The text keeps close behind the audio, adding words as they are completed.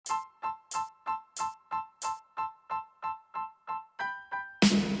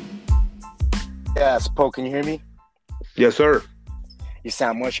Yes, Poke, can you hear me? Yes, sir. You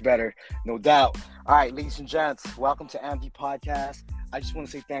sound much better, no doubt. All right, ladies and gents, welcome to M.E.D Podcast. I just want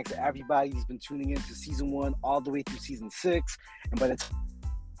to say thanks to everybody who's been tuning in to season 1 all the way through season 6. And by the time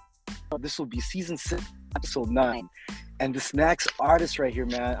this will be season 6, episode 9. And this next artist right here,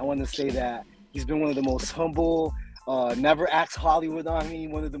 man, I want to say that he's been one of the most humble, never acts Hollywood on me,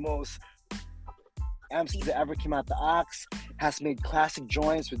 one of the most MCs that ever came out the Ox, has made classic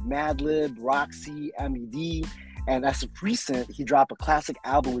joints with Madlib, Roc C, M.E.D. And as of recent, he dropped a classic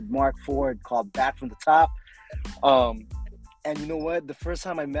album with Mark Ford called From The Topp. And you know what? The first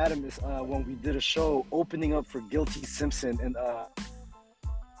time I met him is when we did a show opening up for Guilty Simpson, and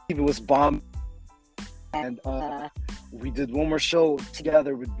it was bomb. And we did one more show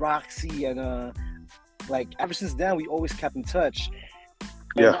together with Roc C, and like ever since then, we always kept in touch.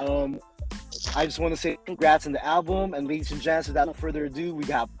 Yeah. And, I just want to say congrats on the album, and ladies and gents, without further ado, we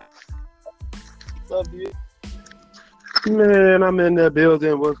got. What's up, dude? Man, I'm in that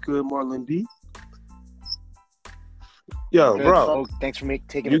building. What's good, Marlon B? Yo, Good, bro. folks. Thanks for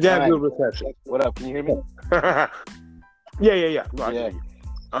taking You the time. got good reception. What up? Can you hear me? Yeah. No, I Yeah. can hear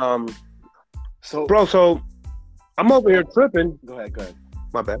you. So, Bro, so I'm over here tripping. go ahead.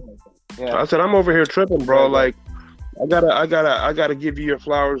 My bad. Yeah. I said I'm over here tripping, bro. Go Like, I gotta give you your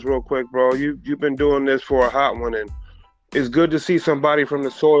flowers real quick, bro. You've been doing this for a hot one, and it's good to see somebody from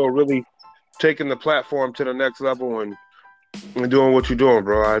the soil really taking the platform to the next level and doing what you're doing,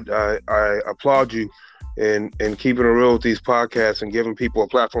 bro. I applaud you and keeping it real with these podcasts and giving people a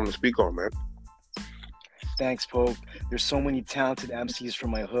platform to speak on, man. Thanks, Pope. There's so many talented MCs from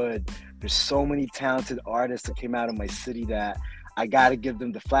my hood. There's so many talented artists that came out of my city that I gotta give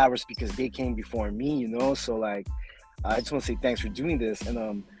them the flowers because they came before me, you know? So, like, I just want to say thanks for doing this,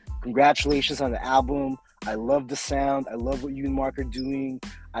 and congratulations on the album. I love the sound. I love what you and Mark are doing.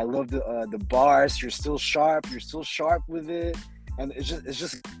 I love the bars. You're still sharp. You're still sharp with it, and it's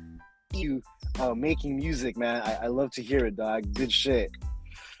just you making music, man. I love to hear it, dog. Good shit.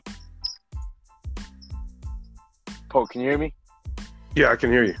 Poke, can you hear me? Yeah, I can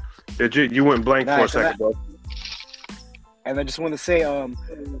hear you. You went blank for a second, bro. And I just want to say,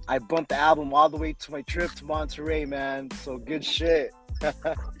 I bumped the album all the way to my trip to Monterey, man. So good shit.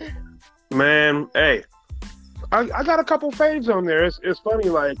 Man, hey, I got a couple faves on there. It's funny,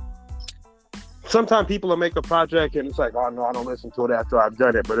 like, sometimes people will make a project and it's like, oh no, I don't listen to it after I've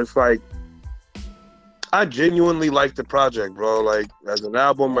done it. But it's like, I genuinely like the project, bro. Like, as an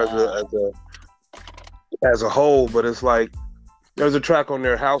album, as a whole. But it's like, there's a track on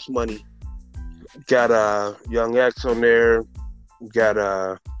there, House Money. Got Young X on there.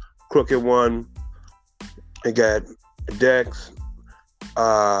 Got Crooked One. It got Dex,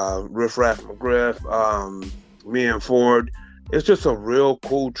 Riff Raff McGriff, me and Ford. It's just a real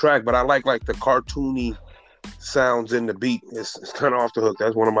cool track, but I like the cartoony sounds in the beat. It's kind of off the hook.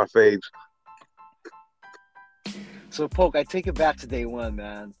 That's one of my faves. So, Poke, I take it back to day one,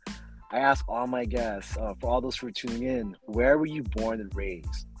 man. I ask all my guests, for all those who are tuning in, where were you born and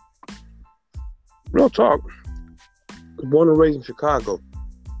raised? Real talk. Born and raised in Chicago.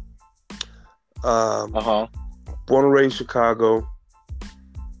 Uh-huh. Born and raised Chicago.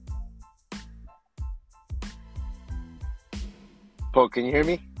 Poke, can you hear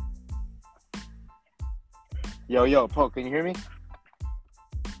me? Yo, Poke, can you hear me?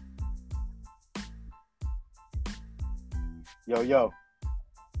 Yo.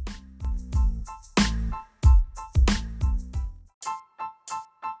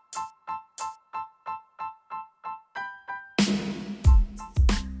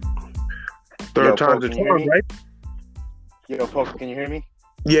 Third time's the charm, right? Yo, Poke, can you hear me?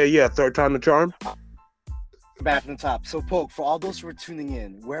 Yeah, third time the charm. Back from the top. So, Poke, for all those who are tuning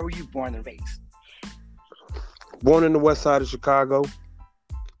in, where were you born and raised? Born in the west side of Chicago.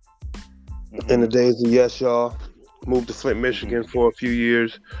 In the days of Yes Y'all. Moved to Flint, Michigan for a few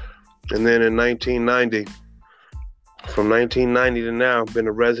years. And then in 1990, from 1990 to now, been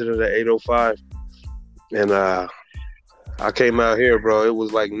a resident at 805. And I came out here, bro. It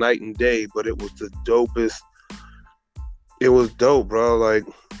was like night and day, but it was the dopest. It was dope, bro. Like,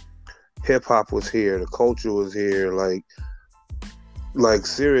 hip hop was here, the culture was here. Like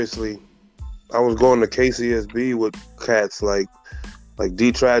seriously, I was going to KCSB with cats like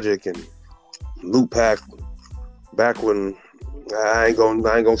D Tragic and Loop Pack. Back when I ain't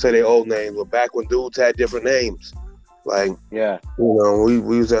gonna say their old names, but back when dudes had different names. Like, yeah, you know, we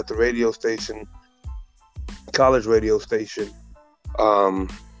was at the radio station. College radio station, doing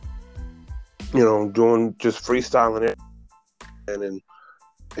just freestyling it, and then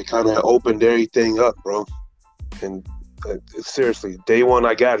it kind of opened everything up, bro. And seriously, day one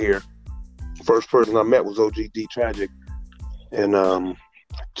I got here, First person I met was OGD Tragic, and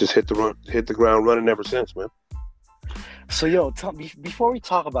just hit the ground running ever since, man. So, yo, before we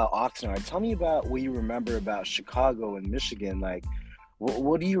talk about Oxnard, tell me about what you remember about Chicago and Michigan. Like,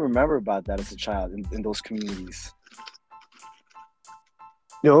 what do you remember about that as a child in those communities?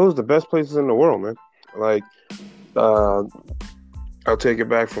 It was the best places in the world, man. Like, I'll take it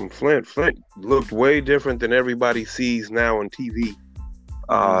back from Flint. Flint looked way different than everybody sees now on TV.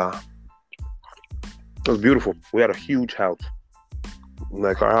 It was beautiful. We had a huge house.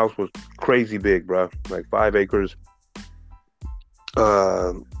 Like, our house was crazy big, bro. Like 5 acres.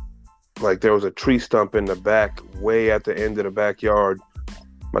 Like, there was a tree stump in the back, way at the end of the backyard.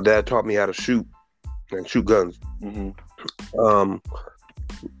 My dad taught me how to shoot and shoot guns.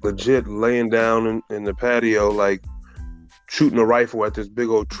 Legit laying down in the patio, like shooting a rifle at this big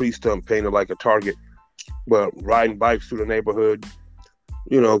old tree stump painted like a target, but riding bikes through the neighborhood,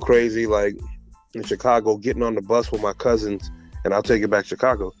 crazy. Like in Chicago, getting on the bus with my cousins, and I'll take it back to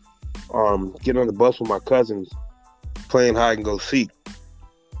Chicago. Getting on the bus with my cousins, playing hide and go seek.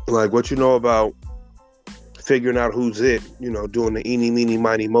 Like, what you know about figuring out who's it, doing the eeny, meeny,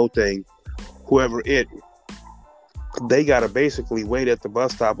 miny, mo thing. Whoever it, they got to basically wait at the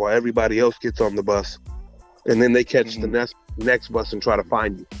bus stop while everybody else gets on the bus. And then they catch the next bus and try to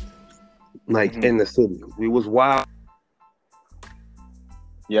find you. Like, in the city. It was wild.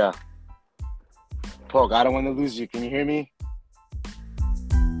 Yeah. Pok, I don't want to lose you. Can you hear me?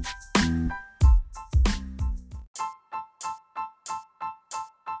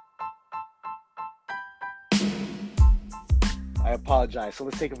 I apologize. So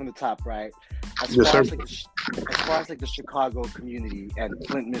let's take it from the top, right? As far as the Chicago community and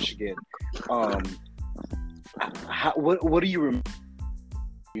Flint, Michigan, what do you remember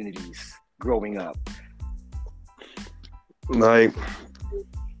communities growing up? Like,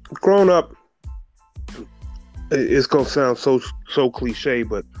 growing up, it's gonna sound so cliche,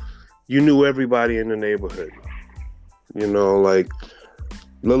 but you knew everybody in the neighborhood. Like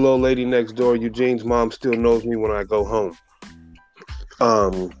little old lady next door, Eugene's mom still knows me when I go home.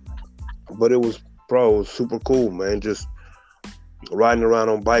 But it was super cool, man. Just riding around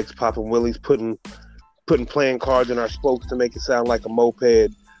on bikes, popping wheelies, putting playing cards in our spokes to make it sound like a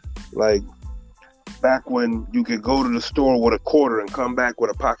moped. Like back when you could go to the store with a quarter and come back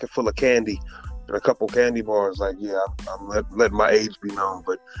with a pocket full of candy and a couple candy bars. Like, yeah, I'm letting my age be known,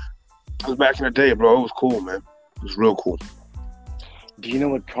 but it was back in the day, bro. It was cool, man. It was real cool. Do you know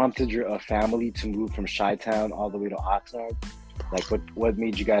what prompted your family to move from Chi-Town all the way to Oxnard? Like, what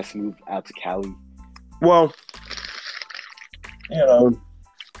made you guys move out to Cali? Well,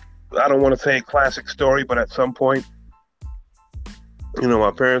 I don't want to say a classic story, but at some point,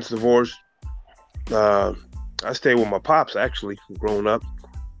 my parents divorced. I stayed with my pops, actually, growing up.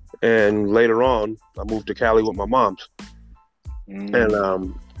 And later on, I moved to Cali with my moms.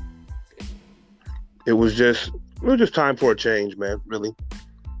 And it was just time for a change, man, really.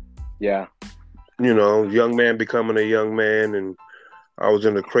 Yeah. Young man becoming a young man, and I was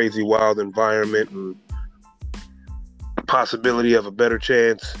in a crazy, wild environment, and possibility of a better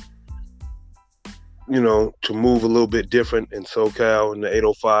chance, to move a little bit different in SoCal in the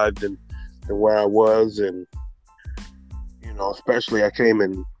 805 than where I was. And, especially I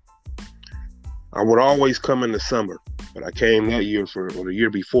would always come in the summer, but I came that year or the year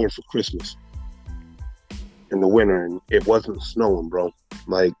before for Christmas in the winter, and it wasn't snowing, bro.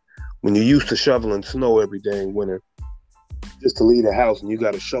 Like, when you're used to shoveling snow every day in winter, just to leave the house and you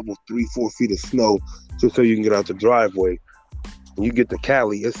got to shovel 3-4 feet of snow just so you can get out the driveway. When you get to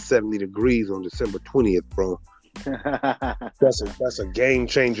Cali, it's 70 degrees on December 20th, bro. That's a game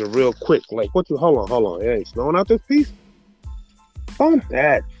changer real quick. Like, hold on. It ain't snowing out this piece? Bump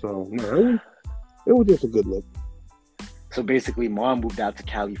that. So, no, it was just a good look. So basically, mom moved out to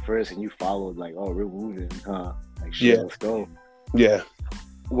Cali first and you followed, like, oh, we're moving, huh? Like, shit, let's go. Yeah.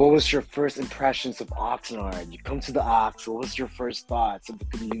 What was your first impressions of Oxnard? You come to the Ox. What was your first thoughts of the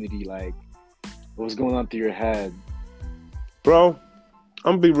community? Like, what was going on through your head? Bro,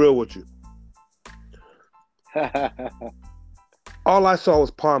 I'm going to be real with you. All I saw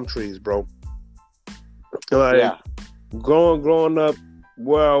was palm trees, bro. Like, growing up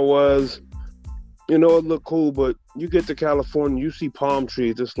where I was, it looked cool, but you get to California, you see palm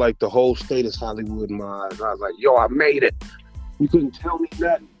trees. It's like the whole state is Hollywood in my eyes. I was like, yo, I made it. You couldn't tell me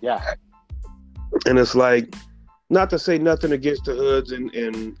nothing. Yeah. And it's like, not to say nothing against the hoods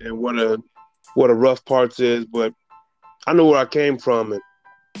and what a rough parts is, but I knew where I came from. And,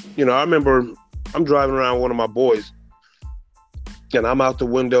 I remember I'm driving around one of my boys, and I'm out the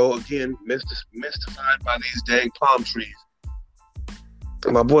window, again, mystified by these dang palm trees.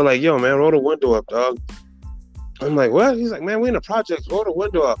 My boy like, yo, man, roll the window up, dog. I'm like, what? He's like, man, we in the projects, roll the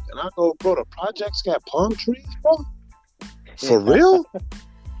window up. And I go, bro, the projects got palm trees, bro? For real?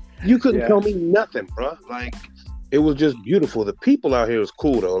 You couldn't tell me nothing, bro. Like, it was just beautiful. The people out here was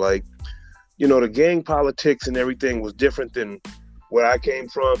cool, though. Like, you know, the gang politics and everything was different than where I came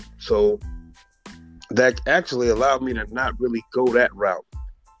from. So that actually allowed me to not really go that route.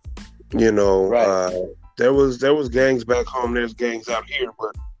 You know, there was gangs back home. There's gangs out here,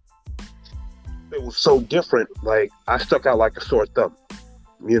 but it was so different. Like, I stuck out like a sore thumb.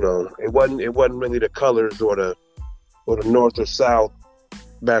 You know, it wasn't really the colors or the north or south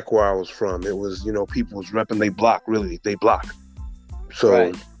back where I was from. It was, you know, people was repping they block.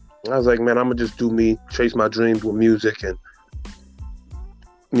 So I was like, man, I'm gonna just do me, chase my dreams with music, and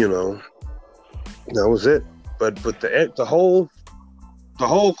you know, that was it. But the whole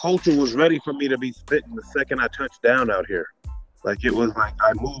culture was ready for me to be spitting the second I touched down out here. Like, it was like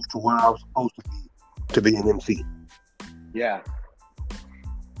I moved to where I was supposed to be an MC. Yeah.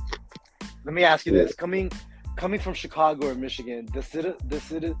 Let me ask you this: coming from Chicago or Michigan, does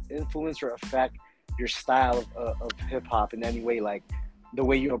it influence or affect your style of hip hop in any way? Like the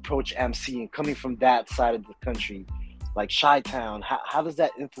way you approach MC, and coming from that side of the country, like Chi-Town, how does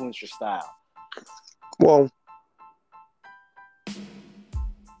that influence your style? Well,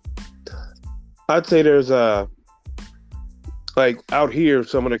 I'd say there's like out here,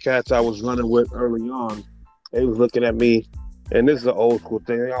 some of the cats I was running with early on, they was looking at me, and this is an old school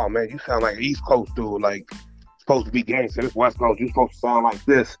thing. Oh man, you sound like an East Coast dude, like supposed to be gangster. This West Coast, you supposed to sound like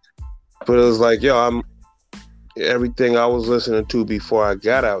this. But it was like, yo, everything I was listening to before I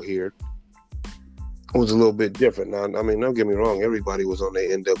got out here was a little bit different. Now, I mean, don't get me wrong, everybody was on the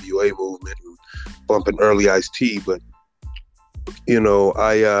NWA movement and bumping early Ice-T, but you know,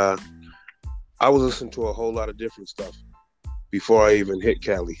 I was listening to a whole lot of different stuff before I even hit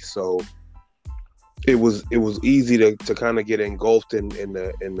Cali. So it was easy to kind of get engulfed in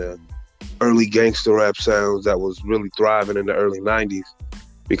the early gangster rap sounds that was really thriving in the early 90s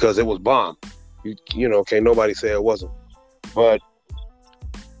because it was bomb. You know, can't nobody say it wasn't. But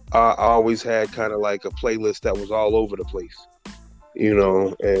I always had kind of like a playlist that was all over the place, you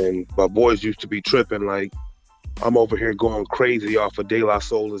know, and my boys used to be tripping like, I'm over here going crazy off of De La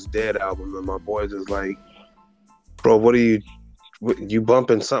Soul is Dead album, and my boys is like, bro, what you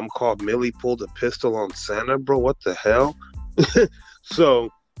bumping something called Millie Pulled a Pistol on Santa, bro? What the hell? So,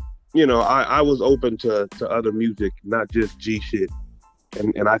 you know, I was open to other music, not just G shit.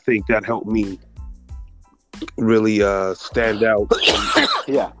 And I think that helped me really stand out.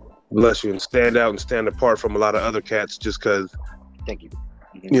 Yeah. Bless you. And stand out and stand apart from a lot of other cats just because, thank you.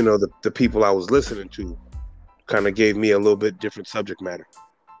 Mm-hmm. You know, the people I was listening to kind of gave me a little bit different subject matter.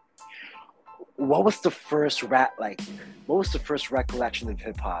 What was the first recollection of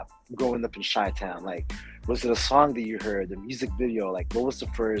hip hop growing up in Chi-Town? Like, was it a song that you heard, the music video? Like, what was the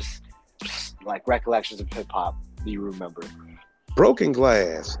first like recollections of hip hop that you remember? Broken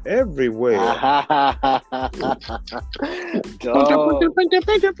glass everywhere.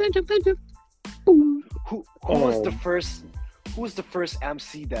 Who was the first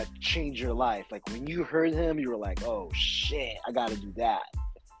MC that changed your life? Like, when you heard him, you were like, oh shit, I gotta do that.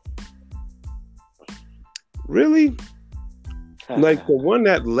 Really? Like, the one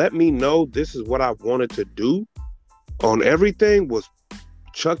that let me know this is what I wanted to do on everything was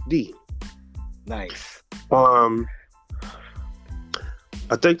Chuck D. Nice.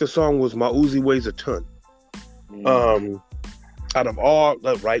 I think the song was My Uzi Weighs a Ton. Out of all,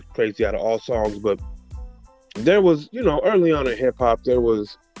 right, crazy, out of all songs, but there was, you know, early on in hip hop, there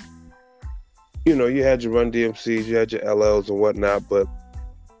was, you know, you had your Run DMCs, you had your LLs and whatnot, but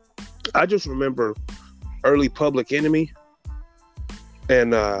I just remember early Public Enemy,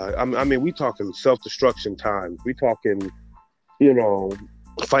 and I mean, we talking self-destruction times, we talking, you know,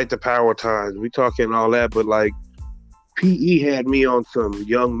 Fight the Power times, we talking all that, but like, PE had me on some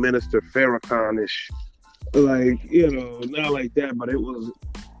Young Minister Farrakhan-ish, like, you know, not like that, but it was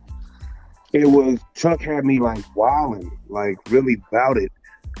Chuck had me like wilding, like really about it,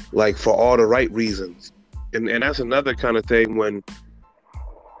 like for all the right reasons. And that's another kind of thing when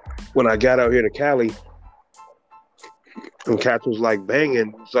I got out here to Cali and cats was like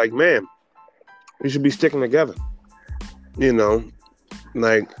banging, it's like, man, we should be sticking together. You know,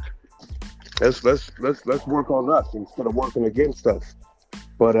 like let's work on us instead of working against us.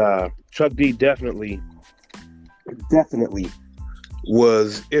 But Chuck D definitely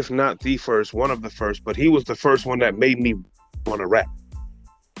was, if not the first, one of the first, but he was the first one that made me want to rap.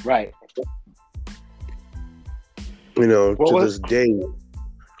 Right. You know, to this day,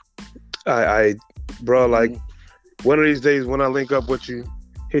 I bro, like, One of these days when I link up with you,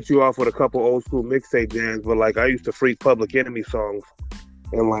 hit you off with a couple old school mixtape jams. But like I used to freak Public Enemy songs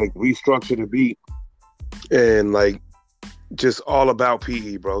and like restructure the beat and like just all about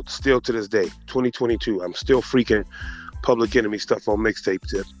PE, bro. Still to this day, 2022, I'm still freaking Public Enemy stuff on mixtape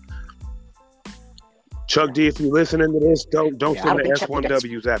tip. Chuck D, if you're listening to this, don't send the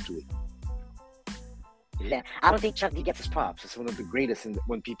S1Ws after me. Yeah, I don't think Chuck D gets his props. It's one of the greatest. And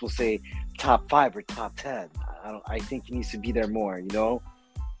when people say top 5 or top 10, I think he needs to be there more. You know.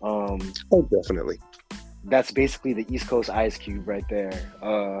 Oh, definitely. That's basically the East Coast Ice Cube right there.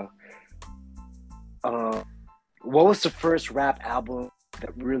 What was the first rap album that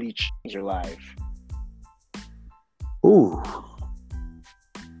really changed your life? Ooh.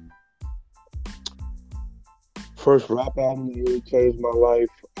 First rap album that really changed my life.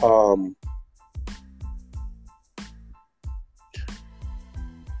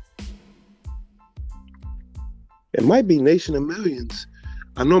 It might be Nation of Millions.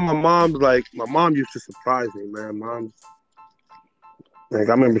 I know my mom used to surprise me, man. Like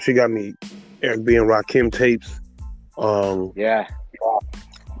I remember she got me Eric B and Rakim tapes. Yeah.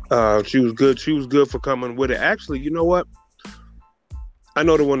 She was good. She was good for coming with it. Actually, you know what? I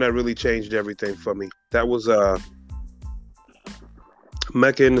know the one that really changed everything for me. That was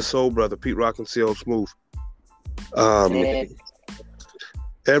Mecca and the Soul Brother, Pete Rock and CL Smooth.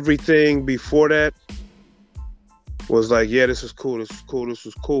 Everything before that was like, yeah, this is cool, this is cool, this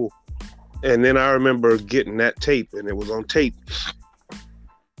was cool. And then I remember getting that tape, and it was on tape.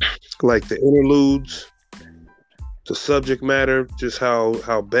 Like the interludes, the subject matter, just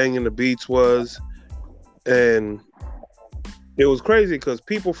how banging the beats was. And it was crazy because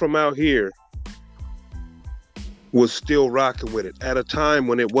people from out here was still rocking with it. At a time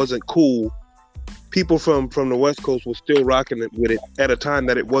when it wasn't cool, people from the West Coast was still rocking it with it at a time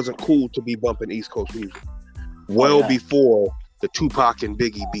that it wasn't cool to be bumping East Coast music. Well before the Tupac and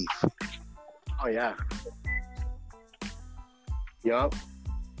Biggie beef. Oh yeah. Yup.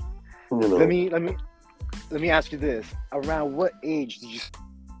 You know. Let me ask you this. Around what age did you start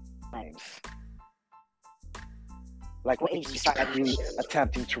rhymes? Like what age did you start really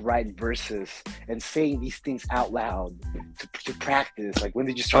attempting to write verses and saying these things out loud to practice? Like when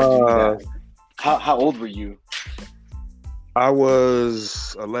did you start doing that? How old were you? I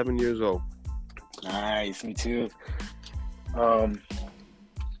was 11 years old. Nice, me too. Let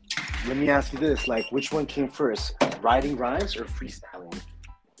me ask you this: like, which one came first, writing rhymes or freestyling?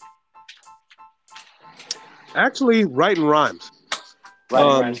 Actually, writing rhymes.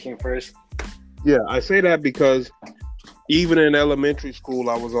 Writing rhymes came first. Yeah, I say that because even in elementary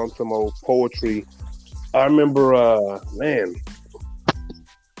school, I was on some old poetry. I remember, I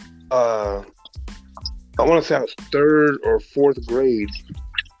want to say I was 3rd or 4th grade.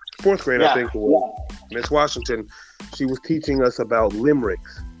 4th grade, I think it was. Miss Washington, she was teaching us about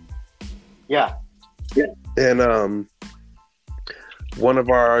limericks. Yeah. And one of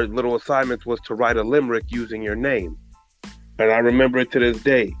our little assignments was to write a limerick using your name. And I remember it to this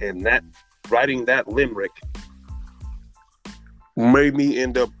day. And that writing that limerick made me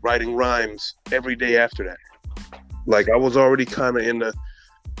end up writing rhymes every day after that. Like I was already kind of in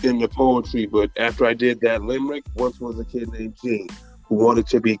the poetry, but after I did that limerick, once was a kid named Gene who wanted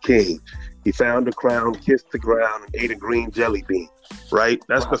to be king. He found a crown, kissed the ground, and ate a green jelly bean. Right?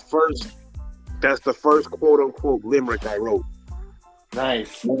 That's the first quote unquote limerick I wrote.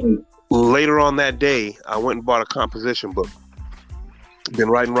 Nice. Later on that day, I went and bought a composition book. Been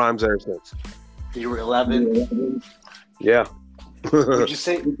writing rhymes ever since. You were 11. Yeah. Would you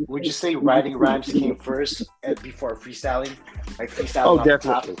say writing rhymes came first before freestyling? Like freestyling? Oh,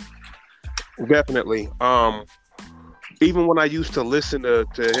 definitely. Definitely. Even when I used to listen to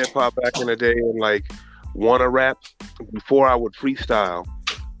hip hop back in the day and like wanna rap, before I would freestyle,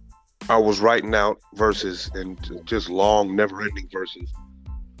 I was writing out verses and just long, never ending verses.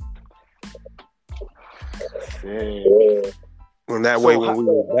 Sick. And that way, when we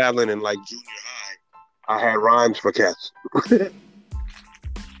were battling in like junior high, I had rhymes for cats.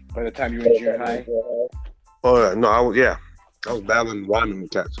 By the time you were in junior high? Oh no, I was battling rhyming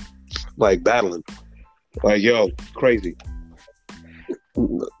with cats, like battling, like yo, crazy.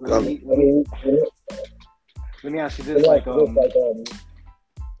 Let me ask you this: like,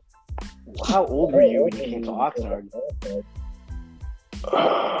 how old were you when you came to Oxnard?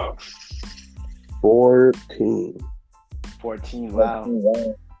 14. 14. Wow.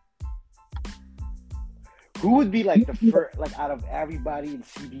 Who would be like the first, like out of everybody in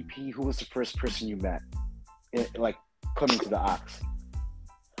CBP, who was the first person you met, like coming to the Ox?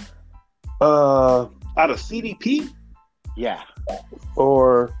 Out of CDP? Yeah.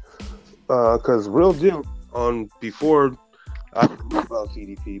 Or, because real deal, on before I knew about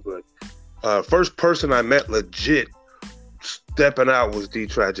CDP, but first person I met legit stepping out was D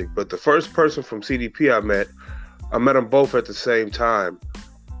Tragic. But the first person from CDP I met them both at the same time.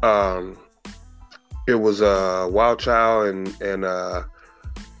 It was Wild Child and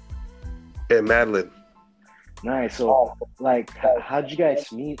Madlib. Nice. So, like, how did you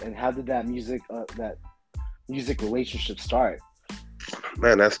guys meet, and how did that music relationship start?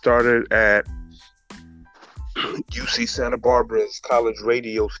 Man, that started at UC Santa Barbara's college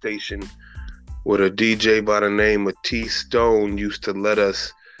radio station, with a DJ by the name of T Stone used to let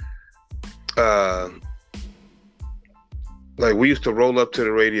us, like, we used to roll up to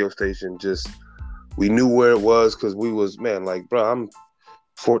the radio station. Just, we knew where it was because we was, man, like, bro, I'm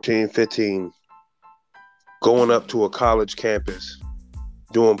 14, 15, going up to a college campus,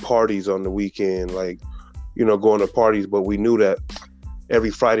 doing parties on the weekend, like, you know, going to parties. But we knew that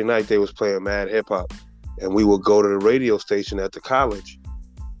every Friday night they was playing mad hip hop, and we would go to the radio station at the college,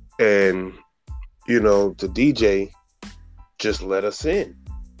 and, you know, the DJ just let us in.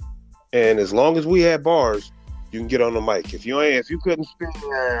 And as long as we had bars, you can get on the mic. If you couldn't spin,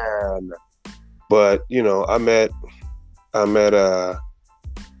 but, you know, I met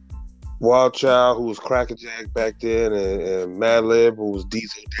Wild Child, who was Cracker Jack back then, and Madlib, who was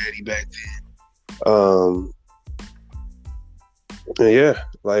Diesel Daddy back then. And yeah,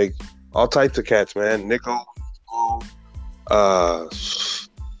 like, all types of cats, man. Nico,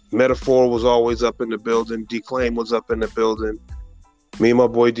 Metaphor was always up in the building. Declaim was up in the building. Me and my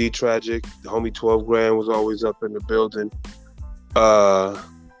boy D Tragic, the homie 12 Grand was always up in the building.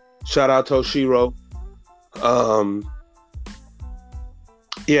 Shout out Toshiro.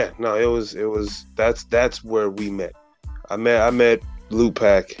 Yeah, no, it was that's where we met. I met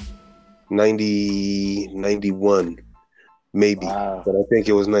Lupac 91, maybe. Wow. But I think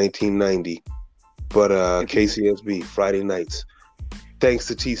it was 1990. But KCSB Friday nights. Thanks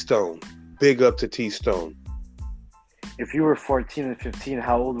to T Stone. Big up to T Stone. If you were 14 and 15,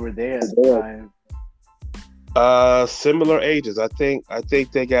 how old were they at the time? Similar ages. I think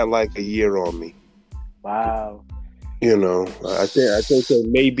they got like a year on me. Wow. You know, I think they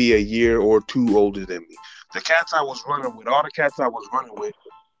may be a year or two older than me. The cats I was running with, all the cats I was running with,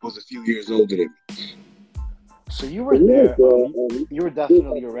 was a few years older than me. So you were there. You were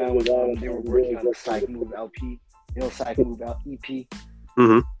definitely around when they were working on the Psych Move LP, Psych Move EP.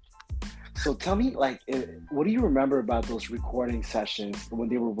 Mm-hmm. So tell me, like, what do you remember about those recording sessions when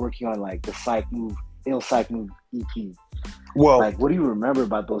they were working on, like, the Psych Move EP? Well, like, what do you remember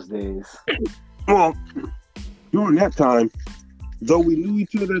about those days? Well, during that time, though we knew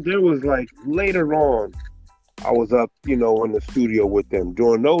each other, there was, like, later on, I was up, you know, in the studio with them.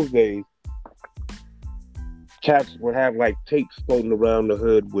 During those days, cats would have, like, tapes floating around the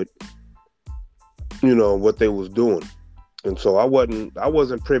hood with, you know, what they was doing. And so I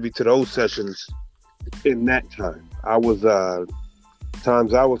wasn't privy to those sessions in that time. I was,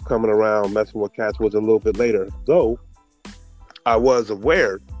 times I was coming around messing with cats was a little bit later, though I was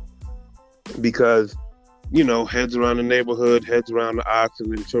aware because, you know, heads around the neighborhood, heads around the Ox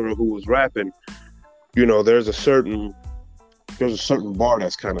and Ventura who was rapping, you know, there's a certain bar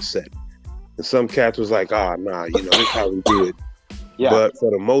that's kind of set. And some cats was like, nah, you know, this is how we do it. Yeah. But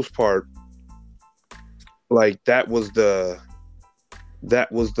for the most part, like, that was the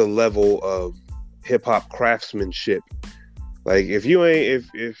level of hip hop craftsmanship. Like, if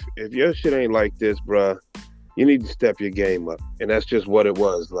your shit ain't like this, bruh, you need to step your game up. And that's just what it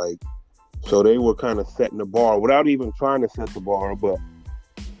was. Like, so they were kind of setting the bar without even trying to set the bar, but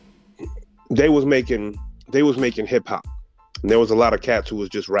they was making hip hop. And there was a lot of cats who was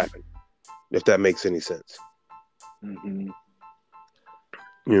just rapping, if that makes any sense. Mm-hmm.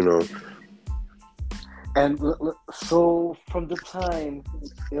 You know. And so from the time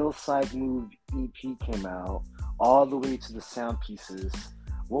Psych Move EP came out all the way to the sound pieces,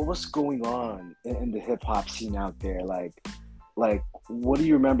 what was going on in the hip hop scene out there? Like, what do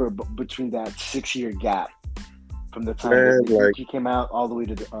you remember between that 6-year gap from the time the EP came out all the way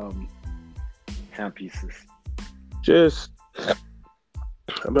to the sound pieces? Just, I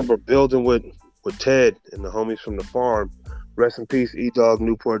remember building with Ted and the homies from the farm. Rest in peace, E-Dog,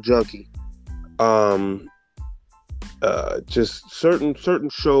 Newport Junkie. Just certain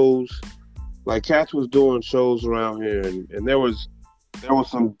shows, like cats was doing shows around here, and there was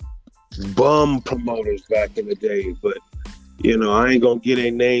some bum promoters back in the day, but, you know, I ain't gonna get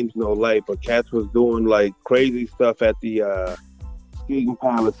their names no light, but cats was doing, like, crazy stuff at the Skating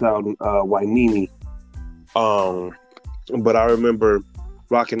Palace out in Wainini. But I remember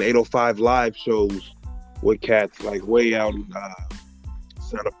rocking 805 live shows with cats, like, way out in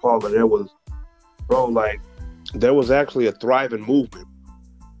Santa Paula. There was bro, like there was actually a thriving movement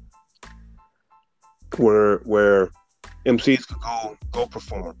where MCs could go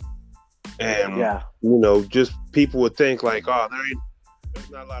perform, and Yeah. just people would think like, oh, there's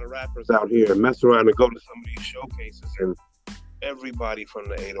not a lot of rappers out here. Mess around and go to some of these showcases, and everybody from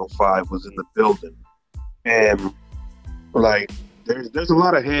the 805 was in the building, and like there's a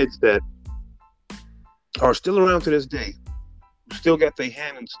lot of heads that are still around to this day, who still got their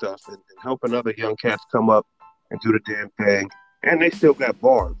hand in stuff and helping other young cats come up and do the damn thing, and they still got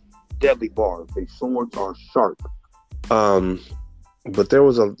bars, deadly bars. Their swords are sharp. But there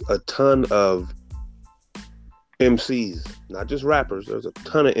was a ton of MCs, not just rappers. There's a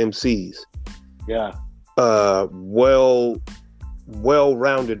ton of MCs. Yeah.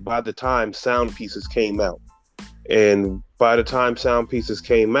 Well-rounded by the time sound pieces came out. And by the time sound pieces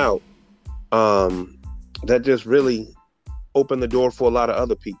came out, that just really opened the door for a lot of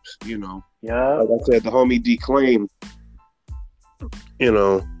other peeps, Yeah. Like I said, the homie D-Claim,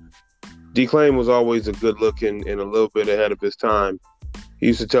 D-Claim was always a good looking and a little bit ahead of his time. He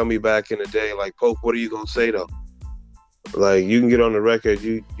used to tell me back in the day, like, Poke, what are you going to say, though? Like, you can get on the record,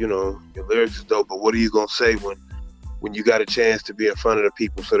 your lyrics is dope, but what are you going to say when you got a chance to be in front of the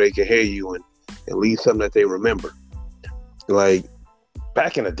people so they can hear you and leave something that they remember? Like,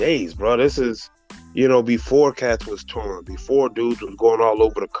 back in the days, bro, this is, before cats was touring, before dudes was going all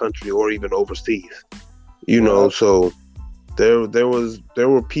over the country or even overseas, so there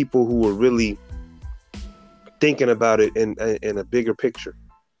were people who were really thinking about it in a bigger picture,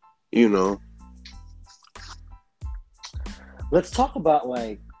 Let's talk about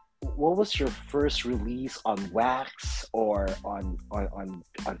like what was your first release on wax or on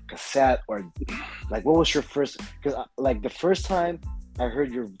cassette, or like what was your first? Because like the first time I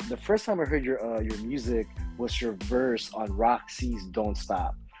heard your music was your verse on Roc C's "Don't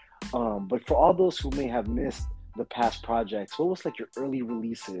Stop." But for all those who may have missed the past projects, what was like your early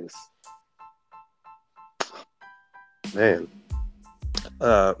releases? Man,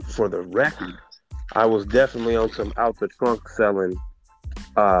 for the record, I was definitely on some out the trunk selling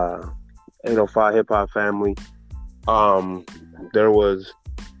 805 Hip Hop Family. There was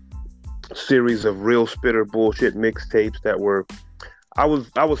a series of real spitter bullshit mixtapes that were I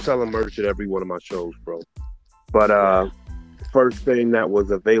was selling merch at every one of my shows, bro. But first thing that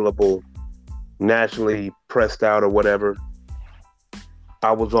was available nationally pressed out or whatever,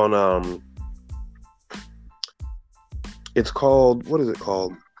 I was on it's called, what is it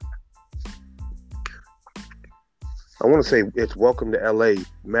called? I want to say it's Welcome to LA,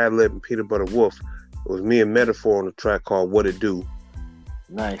 Madlib and Peanut Butter Wolf. It was me and Metaphor on a track called What It Do.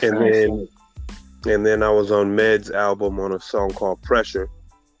 Nice. And then I was on M.E.D's album on a song called Pressure.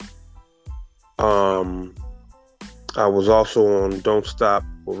 I was also on Don't Stop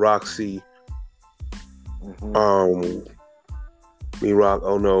with Roc C. Me Rock,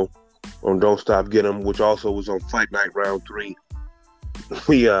 oh no, on Don't Stop Get 'Em, which also was on Fight Night Round 3.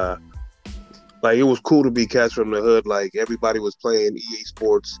 We like, it was cool to be cats from the hood. Like, everybody was playing EA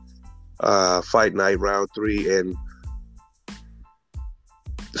Sports Fight Night Round 3, and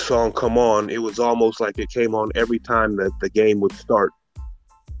the song come on, it was almost like it came on every time that the game would start.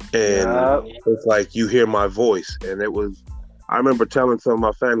 And it's like, you hear my voice. And it was, I remember telling some of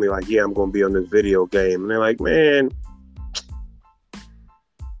my family, like, yeah, I'm going to be on this video game. And they're like, man,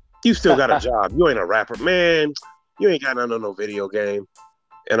 you still got a job. You ain't a rapper. Man, you ain't got nothing on no video game.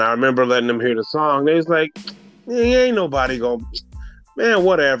 And I remember letting them hear the song. They was like, ain't nobody going, man,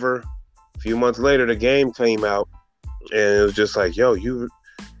 whatever. A few months later, the game came out. And it was just like, yo, you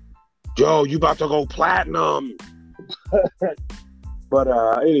about to go platinum. But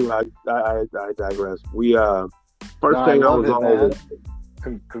anyway, I digress. We first thing I was on.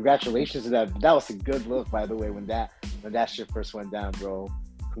 Congratulations to that. That was a good look, by the way, when that shit first went down, bro.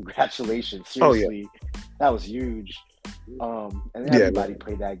 Congratulations, seriously. Oh, yeah. That was huge. And everybody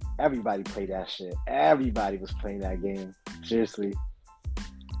played that. Everybody played that shit. Everybody was playing that game. Seriously.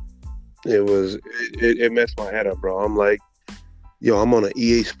 It messed my head up, bro. I'm like, yo, I'm on an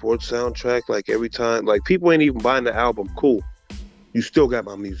EA Sports soundtrack. Like, every time, like, people ain't even buying the album. Cool. You still got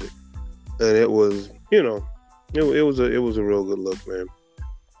my music. And it was, it was a real good look, man.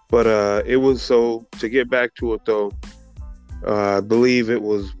 But it was, so to get back to it though, I believe it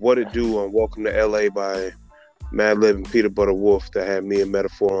was What It Do on Welcome to LA by Madlib and Peanut Butter Wolf that had me and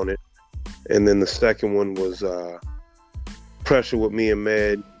Metaphor on it. And then the second one was Pressure with me and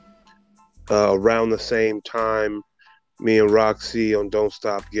M.E.D. Around the same time, me and Roc C on Don't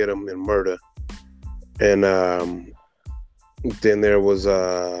Stop Get 'Em and Murder. And then there was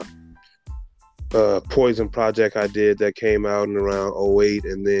a Poison project I did that came out in around 2008,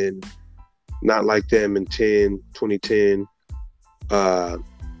 and then Not Like Them in 2010,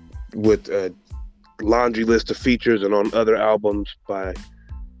 with a laundry list of features and on other albums by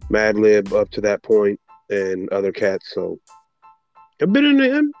Madlib up to that point and other cats. So I've been in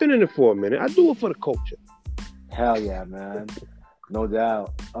it for a minute. I do it for the culture. Hell yeah, man. No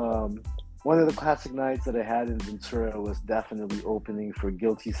doubt. One of the classic nights that I had in Ventura was definitely opening for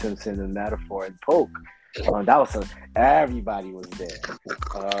Guilty Simpson and Metaphor and Poke. Everybody was there.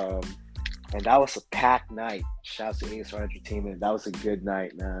 And that was a packed night. Shouts to ASR Entertainment. That was a good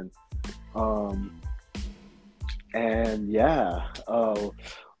night, man. And yeah,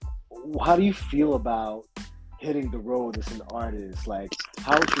 how do you feel about hitting the road as an artist? Like,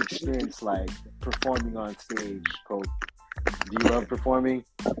 how was your experience like performing on stage, Coke? Do you love performing?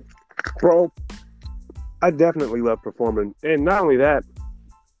 Bro, I definitely love performing. And not only that,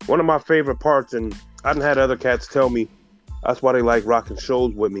 one of my favorite parts, and I've had other cats tell me that's why they like rocking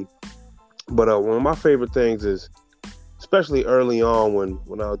shows with me. But one of my favorite things is, especially early on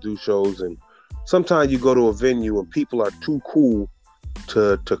when I'll do shows, and sometimes you go to a venue and people are too cool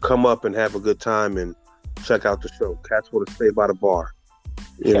to come up and have a good time and check out the show. Cats want to stay by the bar.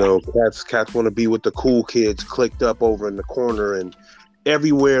 You know, cats want to be with the cool kids clicked up over in the corner and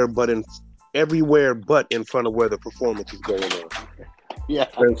everywhere but in front of where the performance is going on. Yeah.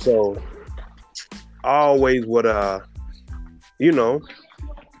 And so I always would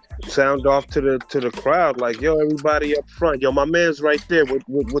sound off to the crowd like, yo, everybody up front. Yo, my man's right there with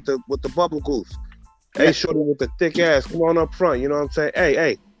the bubble goose. Hey, shorty with the thick ass, come on up front. You know what I'm saying?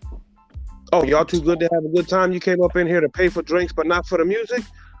 Hey. Oh, y'all too good to have a good time? You came up in here to pay for drinks but not for the music?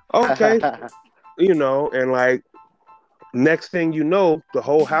 Okay. And like, next thing you know, the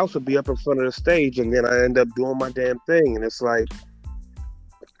whole house will be up in front of the stage, and then I end up doing my damn thing. And it's like,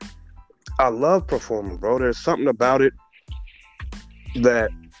 I love performing, bro. There's something about it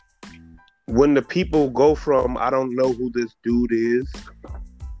that when the people go from, I don't know who this dude is,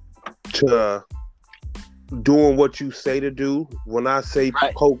 to doing what you say to do. When I say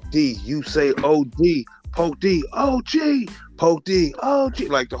Pok D, you say OD. Pok D, OG. Pok D, OG.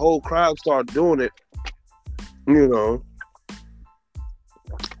 Like, the whole crowd start doing it. You know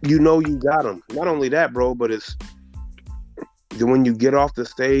you got them. Not only that, bro, but it's when you get off the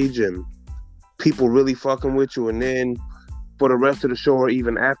stage and people really fucking with you, and then for the rest of the show or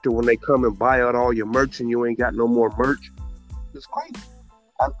even after, when they come and buy out all your merch and you ain't got no more merch, it's crazy.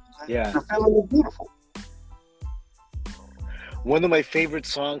 The feeling is beautiful. One of my favorite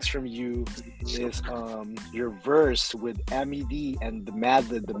songs from you is your verse with M.E.D and the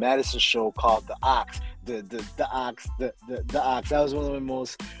Madlib, the Madison show, called The Ox. The Ox. That was one of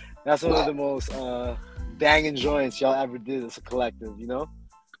the most banging joints y'all ever did as a collective, you know?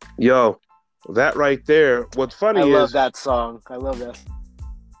 Yo, that right there. What's funny I is love that song. I love that.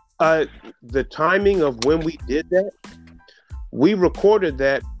 The timing of when we did that, we recorded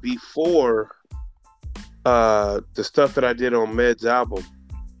that before the stuff that I did on M.E.D's album.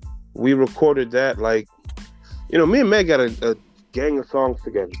 We recorded that, like, me and M.E.D got a gang of songs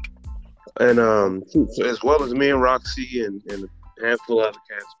together, and as well as me and Roc C and a handful of other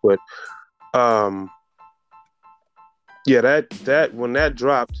cats. But that when that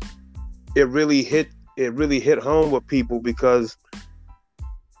dropped, it really hit home with people, because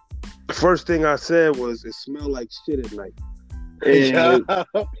the first thing I said was, it smelled like shit at night. And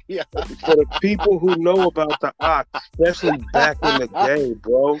for the people who know about the Ox, especially back in the day,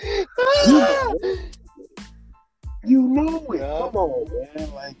 bro, you know it. Come on,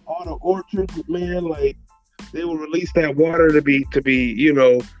 man. Like, all the orchards, man, like, they will release that water to be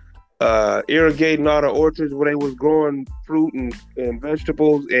irrigating all the orchards where they was growing fruit and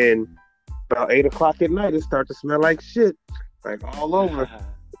vegetables, and about 8 o'clock at night, it started to smell like shit, like all over.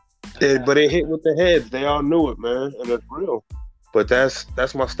 But it hit with the heads. They all knew it, man, and it's real. But that's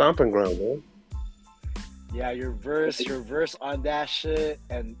my stomping ground, man. Yeah, your verse on that shit,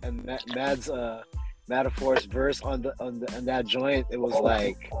 and Mad's Metaphor's verse on that joint, it was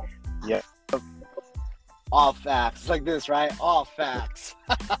like, all facts. It's like this, right? All facts.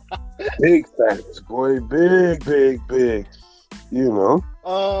 Big facts, boy. Big. You know.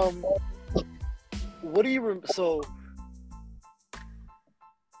 What do you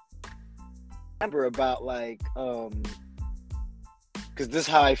remember about, like, because this is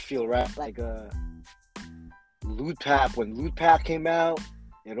how I feel, right? Like, Loot Pack, when Loot Pack came out,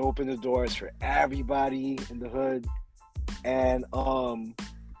 it opened the doors for everybody in the hood. And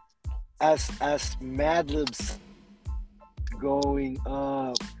as Madlib's going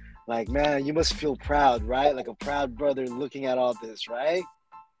up, like, man, you must feel proud, right? Like a proud brother looking at all this, right?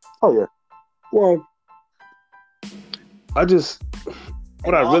 Oh yeah. Well,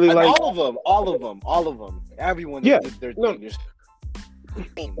 what I really like, all of them, everyone yeah, did their no,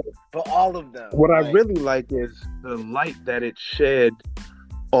 thing. But all of them. what I really like is the light that it shed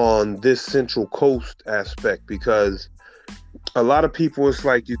on this Central Coast aspect, because a lot of people, it's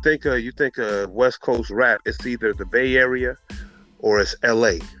like you think of West Coast rap, it's either the Bay Area or it's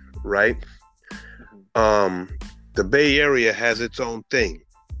LA, right? The Bay Area has its own thing.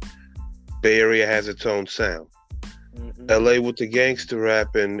 Bay Area has its own sound. LA with the gangster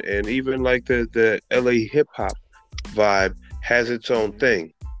rap and even like the LA hip hop vibe has its own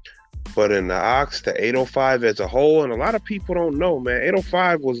thing. But in the Ox, the 805 as a whole, and a lot of people don't know, man,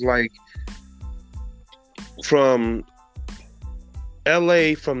 805 was like from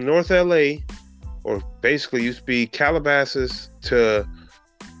LA, from North LA, or basically used to be Calabasas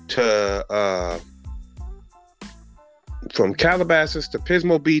from Calabasas to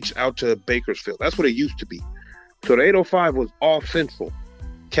Pismo Beach out to Bakersfield. That's what it used to be. So the 805 was all central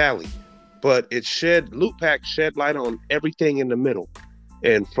Cali, but Loot Pack shed light on everything in the middle.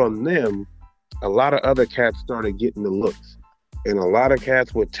 And from them, a lot of other cats started getting the looks. And a lot of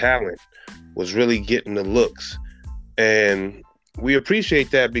cats with talent was really getting the looks. And we appreciate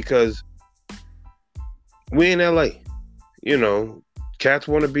that because we in LA. You know, cats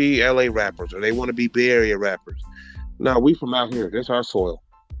want to be LA rappers or they want to be Bay Area rappers. No, we from out here. This our soil.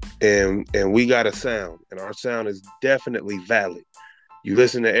 And we got a sound. And our sound is definitely valid. You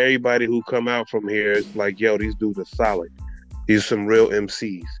listen to everybody who come out from here, it's like, yo, these dudes are solid. These are some real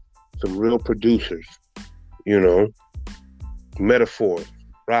MCs, some real producers, you know. Metaphor,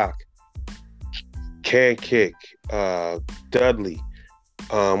 Roc, Can Kick, Dudley,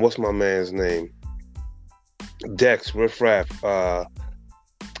 what's my man's name? Dex, Riff Raff,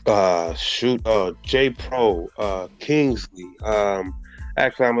 J Pro, Kingsley.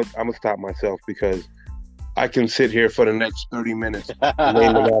 Actually, I'm gonna stop myself because I can sit here for the next 30 minutes and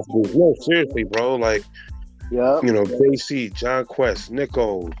name them off. No, seriously, bro. Like, yeah, you know, JC, John Quest,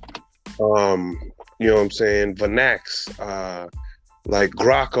 Nico, you know what I'm saying, Vanax, like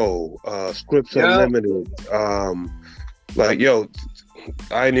Grocko, Scripts Unlimited. Like, yo,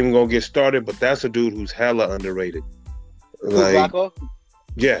 I ain't even gonna get started, but that's a dude who's hella underrated. Like, Grocko?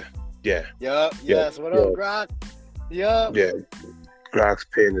 Yeah. Yep, yes, what up, Groc? Yep. Yeah. Groc's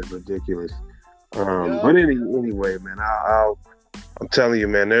pen is ridiculous. But anyway, man, I'm telling you,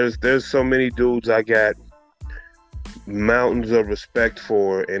 man, there's so many dudes I got mountains of respect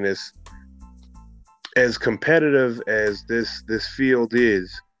for, and it's as competitive as this field is.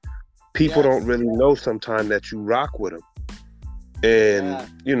 People don't really know sometimes that you rock with them, and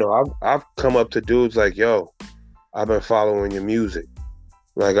you know, I've come up to dudes like, yo, I've been following your music.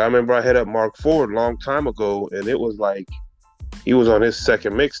 Like, I remember I hit up Mark Ford a long time ago, and it was like he was on his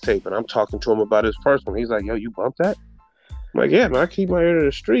second mixtape, and I'm talking to him about his first one. He's like, yo, you bumped that? I'm like, yeah, man, I keep my ear to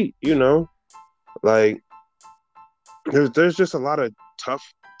the street, you know? Like, there's just a lot of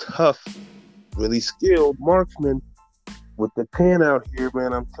tough, really skilled marksmen with the pen out here,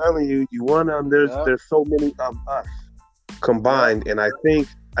 man. I'm telling you, you want them, there's so many of us combined, and I think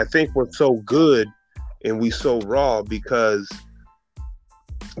we're so good and we so raw because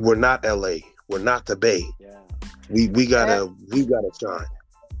we're not LA. We're not the Bay. Yeah. We gotta shine.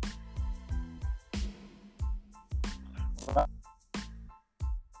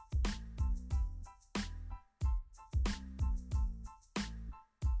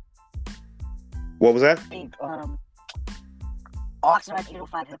 What was that? I think Oxnard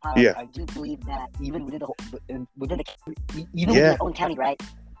 805 hip hop. Yeah. I do believe that even within our own county, right?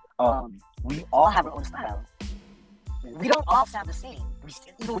 We all have our own style. We don't all sound the same.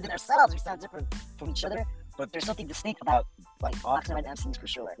 Even within ourselves, we sound different from each other. But there's something distinct about like Oxnard MCs for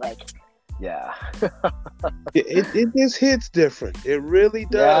sure. Like, yeah, it just hits different. It really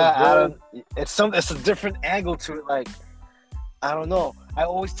does. Yeah, it's a different angle to it. Like, I don't know. I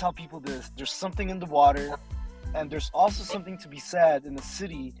always tell people this. There's something in the water, and there's also something to be said in the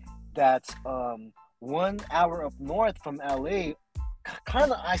city that's 1 hour up north from LA,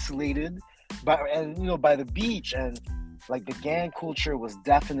 kind of isolated, by the beach, and like the gang culture was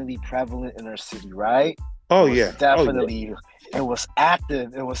definitely prevalent in our city, right? Oh yeah, definitely. It was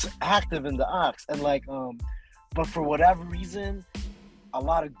active. It was active in the Ox, and like, but for whatever reason, a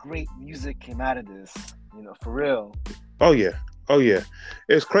lot of great music came out of this. You know, for real. Oh yeah.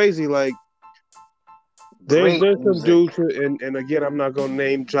 It's crazy. Like, there's some dudes, and again, I'm not gonna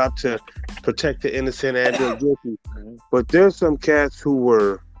name drop to protect the innocent and the guilty, but there's some cats who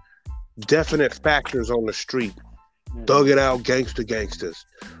were definite factors on the street, dug it out, gangsters,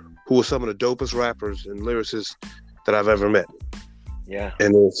 who were some of the dopest rappers and lyricists that I've ever met. Yeah,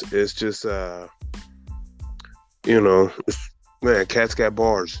 and it's just Man, Cats Got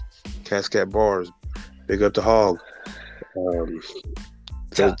Bars. Cats Got Bars. Big up the hog. Um,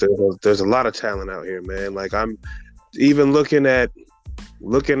 there's a lot of talent out here, man. Like I'm even looking at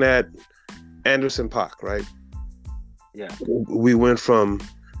Anderson .Paak, right? Yeah. We went from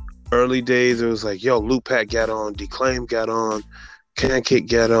early days. It was like, yo, Lupac got on, Declaim got on, Can Kick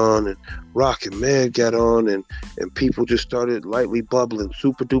got on, and Roc and M.E.D got on, and people just started lightly bubbling.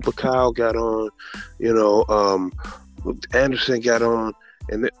 Super Duper Kyle got on, Anderson got on,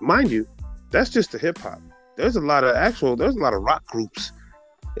 and mind you, that's just the hip hop. There's a lot of rock groups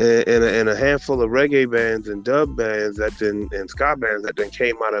and a handful of reggae bands and dub bands and ska bands that then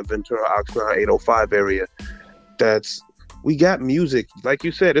came out of Ventura, Oxnard, 805 area. We got music, like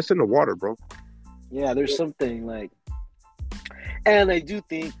you said, it's in the water, bro. Yeah, there's something like, and I do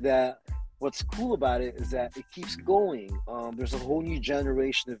think that what's cool about it is that it keeps going. There's a whole new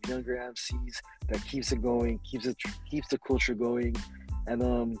generation of younger MCs that keeps it going, keeps the culture going,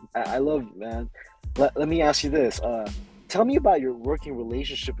 and I love it, man. Let me ask you this. Tell me about your working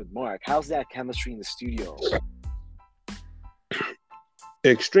relationship with Mark. How's that chemistry in the studio?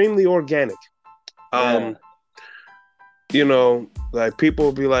 Extremely organic. Yeah. Like people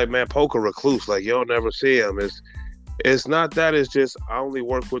will be like, man, Pok a recluse, like you'll never see him. It's not that, it's just I only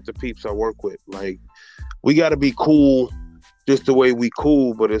work with the peeps I work with. Like we gotta be cool just the way we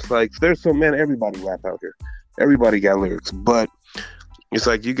cool, but it's like there's some, man, everybody rap out here. Everybody got lyrics, but it's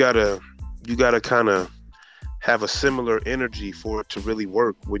like you gotta kind of have a similar energy for it to really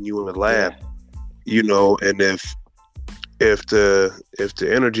work when you in the lab. Yeah. And if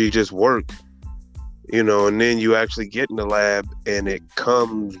the energy just work, and then you actually get in the lab and it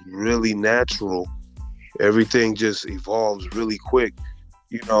comes really natural, everything just evolves really quick.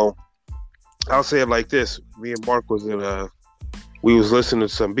 I'll say it like this. Me and Mark we was listening to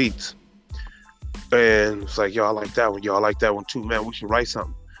some beats and it's like, yo, I like that one. Yo, I like that one too, man. We should write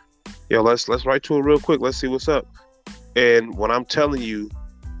something. Yo, let's write to it real quick. Let's see what's up. And when I'm telling you,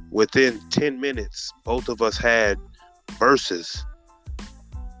 within 10 minutes, both of us had verses.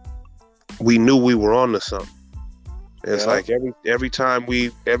 We knew we were on to something. And it's like every time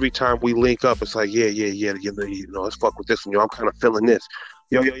we link up, it's like, yeah, let's fuck with this one. Yo, I'm kind of feeling this.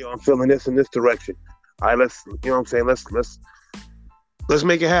 Yo, I'm feeling this in this direction. All right, let's, what I'm saying? Let's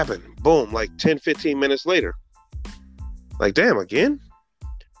make it happen. Boom, like 10, 15 minutes later. Like, damn, again?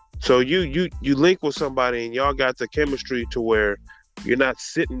 So you link with somebody and y'all got the chemistry to where you're not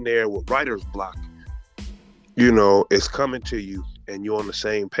sitting there with writer's block. It's coming to you and you're on the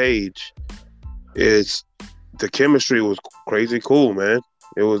same page. The chemistry was crazy cool, man.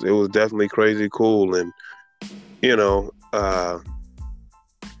 It was definitely crazy cool. And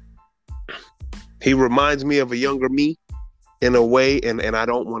he reminds me of a younger me in a way, and I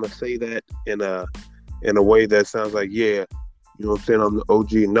don't want to say that in a way that sounds like, yeah, you know what I'm saying, I'm the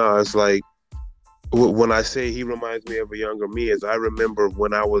OG. No, it's like when I say he reminds me of a younger me, is I remember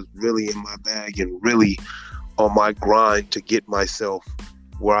when I was really in my bag and really on my grind to get myself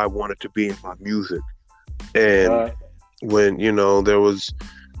where I wanted to be in my music. And when, there was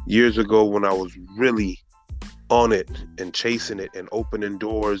years ago when I was really on it and chasing it and opening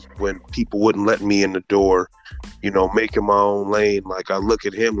doors when people wouldn't let me in the door, making my own lane. Like I look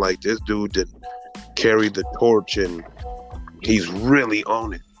at him like this dude that carried the torch and he's really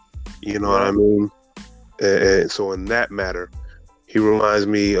on it. You know what I mean? And so in that matter, he reminds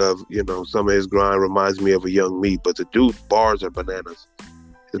me of, some of his grind reminds me of a young me, but the dude's bars are bananas.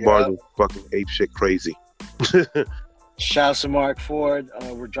 His bars are fucking ape shit crazy. Shouts to Mark Ford.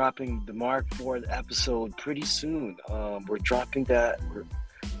 We're dropping the Mark Ford episode pretty soon. We're dropping that.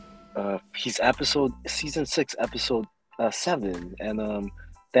 He's season 6, episode 7. And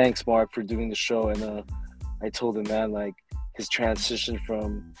thanks, Mark, for doing the show. And I told him, man, like his transition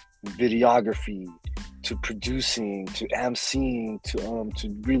from videography to producing to emceeing to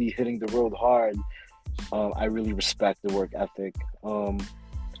really hitting the road hard. I really respect the work ethic.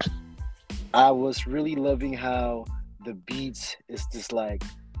 I was really loving how the beats is this like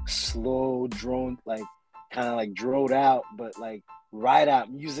slow drone, like kind of like droned out, but like ride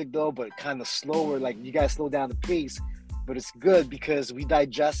out music though, but kind of slower. Like you guys slow down the pace, but it's good because we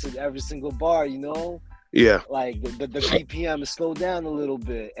digested every single bar, Yeah. Like the BPM is slowed down a little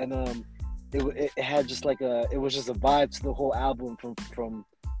bit, and it had just like it was just a vibe to the whole album from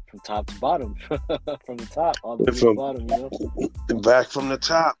top to bottom, from the top all the way to the bottom, Back from the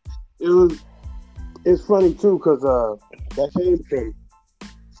top. It's funny too because that came from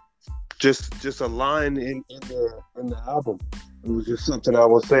just a line in the album. It was just something I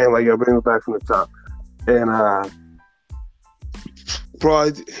was saying, like, yo, bring it back from the top. And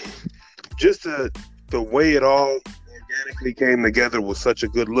bro, just the way it all organically came together with such a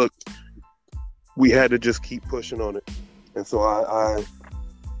good look. We had to just keep pushing on it. And so I'm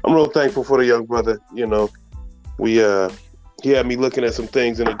real thankful for the young brother. You know, he had me looking at some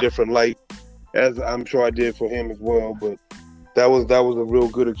things in a different light, as I'm sure I did for him as well. But that was a real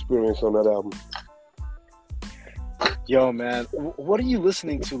good experience on that album. Yo, man, what are you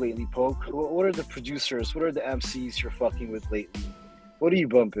listening to lately, Poke? What are the producers? What are the MCs you're fucking with lately? What are you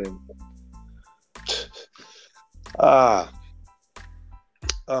bumping? My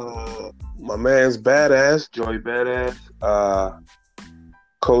man's Badass, Joey Badass,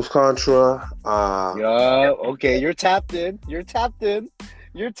 Coast Contra. Yeah, okay, you're tapped in. You know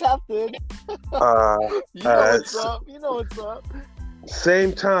what's up. You know what's up.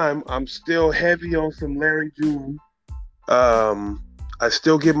 Same time, I'm still heavy on some Larry June. I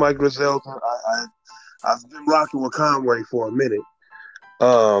still get my Griselda. I've been rocking with Conway for a minute.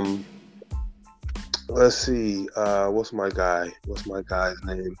 Let's see. What's my guy's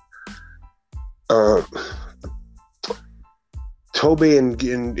name? Toby and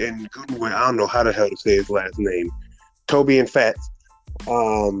Goodway. I don't know how the hell to say his last name. Toby and Fats.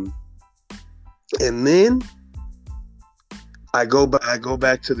 And then I go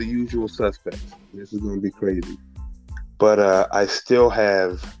back to the usual suspects. This is gonna be crazy, but I still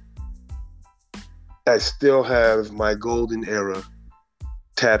have my golden era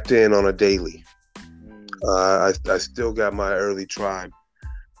tapped in on a daily. I still got my early Tribe.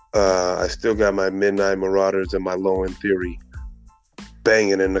 I still got my Midnight Marauders and my Low End Theory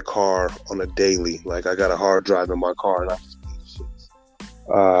banging in the car on a daily. Like, I got a hard drive in my car and I just play shit.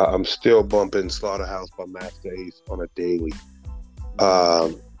 I'm still bumping Slaughterhouse by Master Ace on a daily.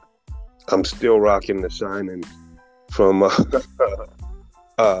 I'm still rocking The Shining from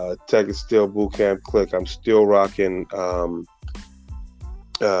Texas Steel Boot Camp Click. I'm still rocking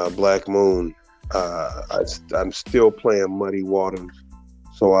Black Moon. I'm still playing Muddy Waters.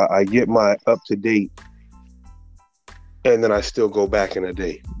 So I get my up to date, and then I still go back in a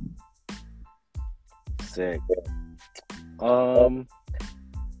day. Sick. One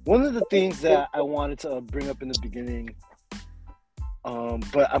of the things that I wanted to bring up in the beginning,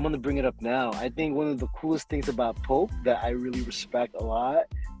 but I'm gonna bring it up now. I think one of the coolest things about Pope that I really respect a lot,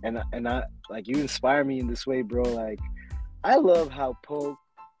 and I like, you inspire me in this way, bro. Like, I love how Pope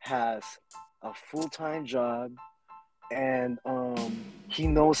has a full-time job, and he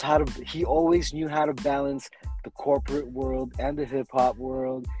always knew how to balance the corporate world and the hip-hop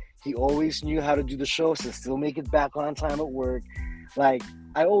world. He always knew how to do the shows and still make it back on time at work. Like,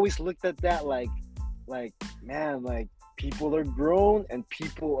 I always looked at that like man, like, people are grown and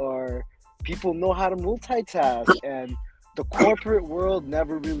people know how to multitask, and the corporate world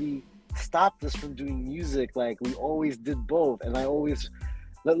never really stopped us from doing music. Like, we always did both. And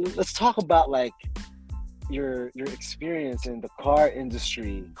let's talk about, like, your experience in the car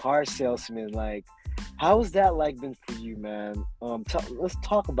industry, car salesman. Like, how has that, like, been for you, man? Let's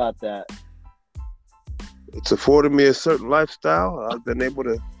talk about that. It's afforded me a certain lifestyle. I've been able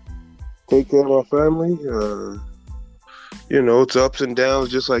to take care of my family. It's ups and downs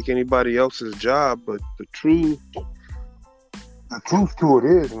just like anybody else's job. But the truth to it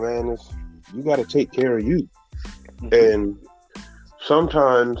is, man, is you got to take care of you. Mm-hmm. And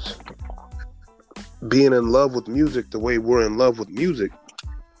sometimes being in love with music the way we're in love with music,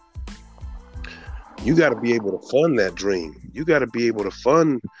 you got to be able to fund that dream. You got to be able to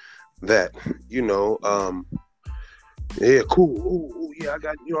fund that, yeah, cool. Ooh, yeah, I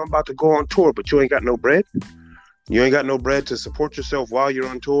got, I'm about to go on tour, but you ain't got no bread. You ain't got no bread to support yourself while you're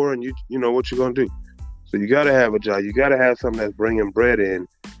on tour, and you know what you're going to do. So you got to have a job. You got to have something that's bringing bread in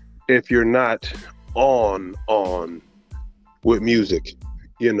if you're not on with music,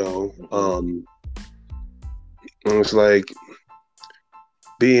 And it's like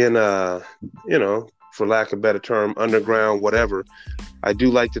being, for lack of a better term, underground, whatever. I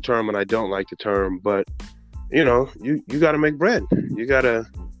do like the term and I don't like the term, but you got to make bread. You got to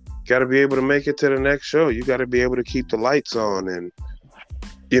be able to make it to the next show. You got to be able to keep the lights on, and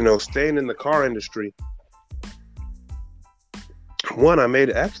staying in the car industry. One, I made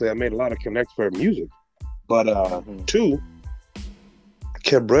a lot of connects for music, but two, I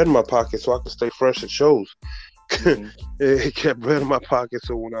kept bread in my pocket so I could stay fresh at shows. Mm-hmm. It kept bread in my pocket,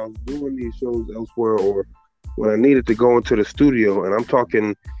 so when I was doing these shows elsewhere, or when I needed to go into the studio, and I'm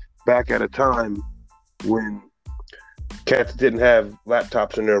talking back at a time when cats didn't have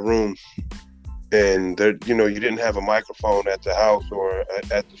laptops in their room, and you didn't have a microphone at the house or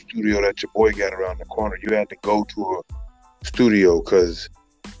at the studio that your boy got around the corner. You had to go to a studio because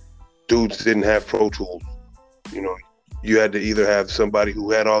dudes didn't have Pro Tools. You had to either have somebody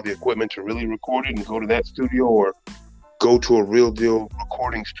who had all the equipment to really record it and go to that studio, or go to a real deal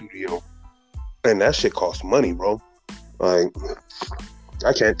recording studio, and that shit costs money, bro. Like,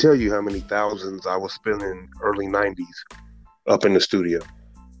 I can't tell you how many thousands I was spending early 90s up in the studio.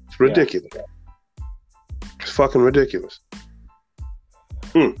 It's ridiculous. Yeah. It's fucking ridiculous.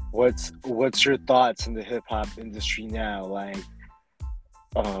 What's your thoughts in the hip hop industry now? Like,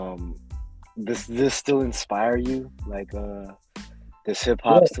 does this still inspire you? Like, does hip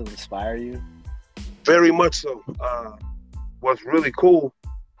hop still inspire you? Very much so. What's really cool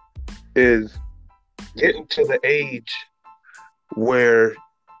is getting to the age where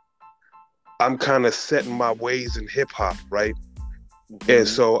I'm kind of setting my ways in hip hop, right? Mm-hmm. And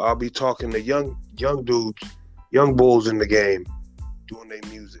so I'll be talking to young dudes, young bulls in the game, doing their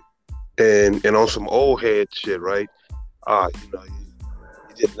music, and on some old head shit, right? You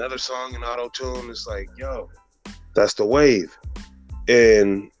did another song in auto tune. It's like, yo, that's the wave,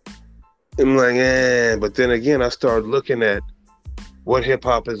 and I'm like, but then again, I started looking at what hip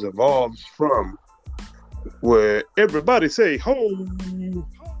hop has evolved from, where everybody say ho.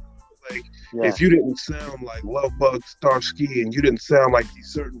 Like, if you didn't sound like Love Bug, Starsky, and you didn't sound like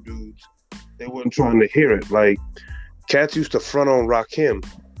these certain dudes, they weren't trying to hear it. Like, cats used to front on Rakim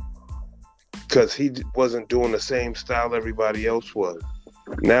because he wasn't doing the same style everybody else was.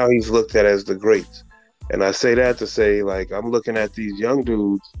 Now he's looked at as the greats. And I say that to say, like, I'm looking at these young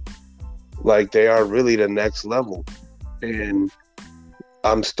dudes like they are really the next level. And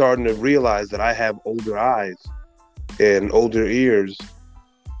I'm starting to realize that I have older eyes and older ears.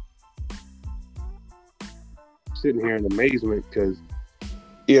 Sitting here in amazement because,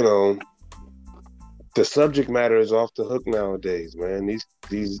 the subject matter is off the hook nowadays, man.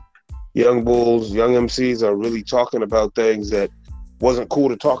 These young bulls, young MCs are really talking about things that wasn't cool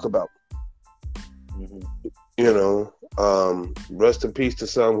to talk about. Mm-hmm. Rest in peace to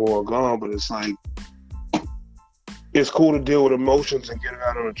some who are gone, but it's like, it's cool to deal with emotions and get it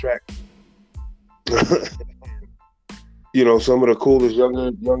out on the track. Some of the coolest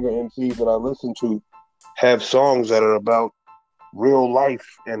younger MCs that I listen to have songs that are about real life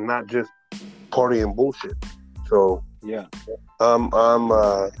and not just party and bullshit. So I'm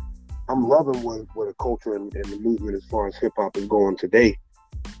loving where the culture and the movement as far as hip hop is going today.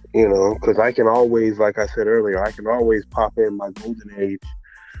 Because I can always, like I said earlier, I can always pop in my golden age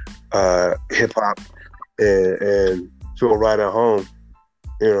hip hop and feel right at home.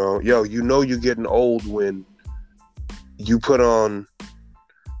 You're getting old when you put on,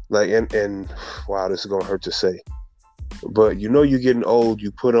 like, and wow, this is gonna hurt to say, but you're getting old.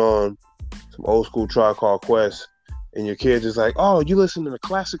 You put on some old school Tribe Called Quest, and your kids is like, "Oh, you listen to the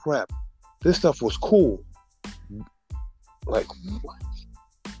classic rap. This stuff was cool." Like, what?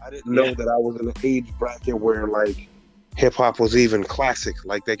 I didn't know that I was in an age bracket where, like, hip hop was even classic.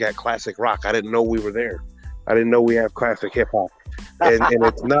 Like, they got classic rock. I didn't know we were there. I didn't know we have classic hip hop, and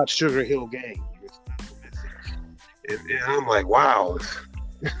it's not Sugar Hill Gang. And I'm like, wow.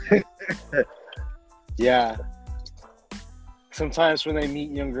 Yeah. Sometimes when I meet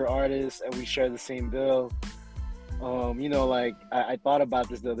younger artists and we share the same bill, like, I thought about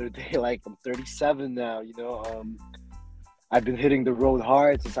this the other day. Like, I'm 37 now. I've been hitting the road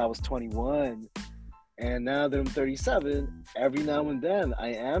hard since I was 21. And now that I'm 37, every now and then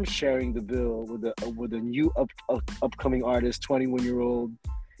I am sharing the bill with a new upcoming artist, 21-year-old.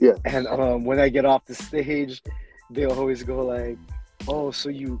 Yeah. And when I get off the stage, they'll always go like, "Oh, so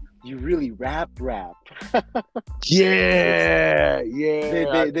you really rap?" Yeah.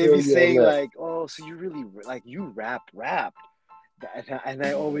 They be saying like, "Oh, so you really, like, you rap?" And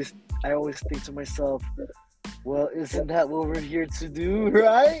I always think to myself, well, isn't that what we're here to do,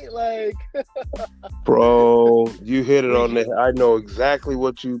 right? Like, bro, you hit it on the head. I know exactly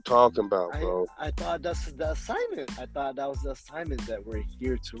what you talking about, bro. I thought that's the assignment. I thought that was the assignment, that we're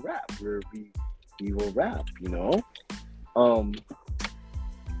here to rap. We will rap,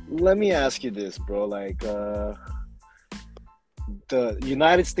 Let me ask you this, bro. Like, the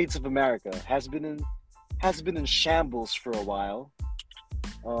United States of America has been in shambles for a while.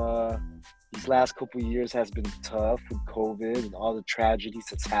 These last couple of years has been tough with COVID and all the tragedies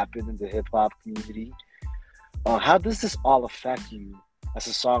that's happened in the hip hop community. How does this all affect you as a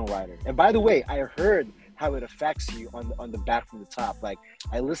songwriter? And by the way, I heard how it affects you on the Back From The Topp. Like,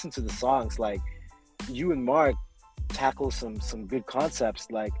 I listened to the songs. Like, you and Mark tackle some good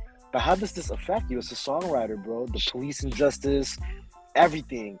concepts. Like, but how does this affect you as a songwriter, bro? The police injustice,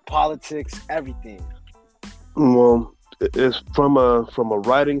 everything, politics, everything. Well, it's from a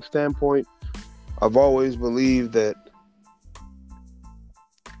writing standpoint. I've always believed that,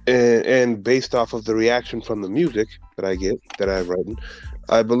 and based off of the reaction from the music that I've written,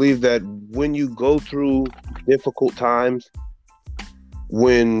 I believe that when you go through difficult times,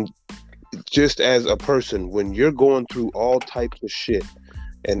 when just as a person, when you're going through all types of shit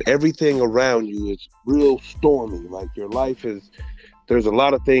and everything around you is real stormy, like your life is, there's a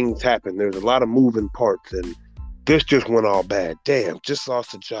lot of things happen, there's a lot of moving parts, and this just went all bad. Damn, just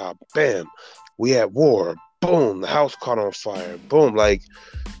lost a job. Bam, we had war. Boom, the house caught on fire. Boom, like,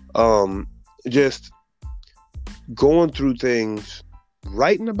 just going through things,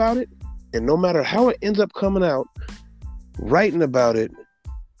 writing about it, and no matter how it ends up coming out, writing about it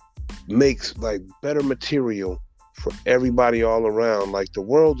makes like better material for everybody all around. Like the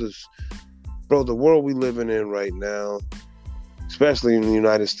world we living in right now, especially in the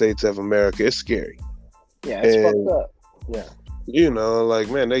United States of America, it's scary. Yeah, it's fucked up. Yeah. You know, like,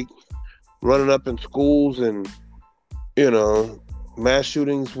 man, they running up in schools and, you know, mass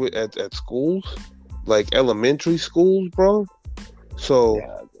shootings at schools, like elementary schools, bro. So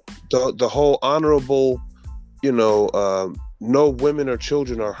the whole honorable, you know, no women or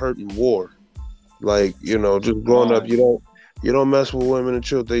children are hurt in war. Like, you know, just growing up, you don't mess with women and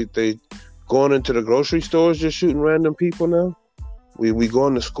children. They going into the grocery stores, just shooting random people now. We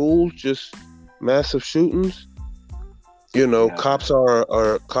going to schools, just massive shootings. You know, cops are,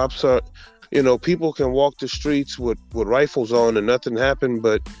 you know, people can walk the streets with rifles on and nothing happened,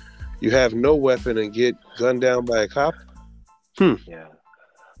 but you have no weapon and get gunned down by a cop. Yeah.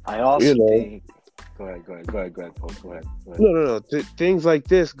 I also think. Go ahead, Pok. Go ahead. No. Things like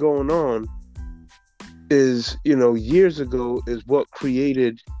this going on is, you know, years ago is what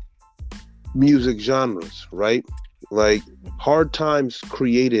created music genres, right? Like Hard Times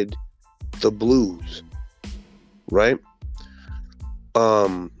created the blues, right?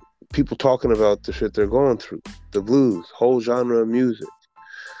 People talking about the shit they're going through, the blues, whole genre of music.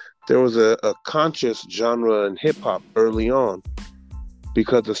 There was a conscious genre in hip hop early on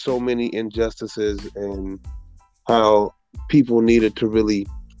because of so many injustices and how people needed to really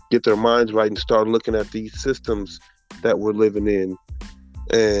get their minds right and start looking at these systems that we're living in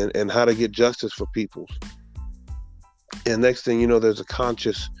and how to get justice for people. And next thing you know, there's a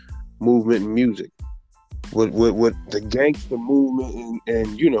conscious movement in music with the gangster movement,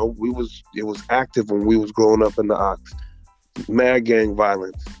 and you know, it was active when we was growing up in the Ox. Mad gang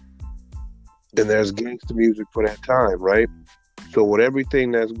violence. And there's gangster music for that time, right? So with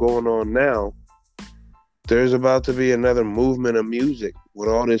everything that's going on now, there's about to be another movement of music with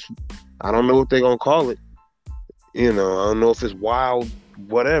all this. I don't know what they're gonna call it. You know, I don't know if it's wild,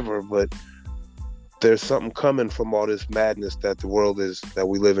 whatever, but there's something coming from all this madness that the world is, that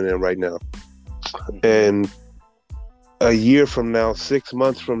we living in right now. And a year from now, 6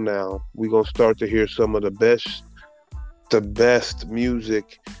 months from now, we're gonna start to hear some of the best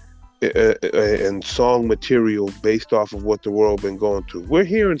music and song material based off of what the world been going through. We're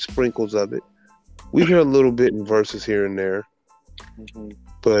hearing sprinkles of it. We hear a little bit in verses here and there,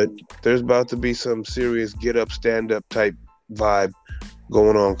 but there's about to be some serious get up, stand up type vibe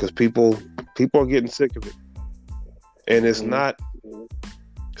going on because people are getting sick of it, and it's not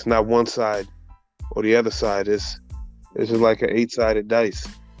one side or the other side. It's just like an 8-sided dice.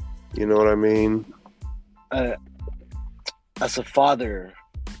 You know what I mean? As a father,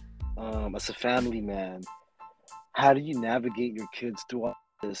 as a family man, how do you navigate your kids through all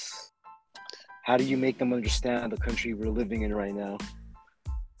this? How do you make them understand the country we're living in right now?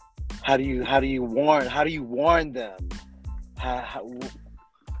 How do you warn them?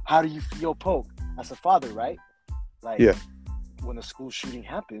 How do you feel, Pok, as a father, right? Like, when a school shooting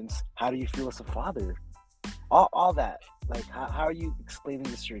happens, how do you feel as a father? All that. Like, how are you explaining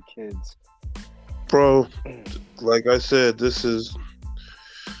this to your kids? Bro, like I said, this is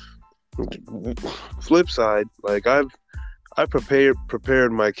flip side. Like I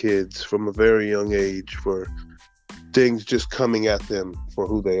prepared my kids from a very young age for things just coming at them for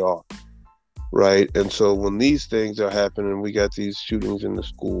who they are, right? And so when these things are happening, we got these shootings in the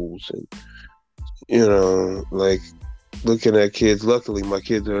schools, and you know, like looking at kids. Luckily, my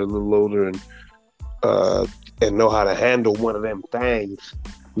kids are a little older and know how to handle one of them things.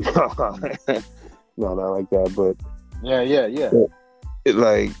 No, not like that, but yeah. It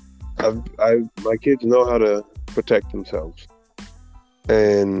like my kids know how to protect themselves,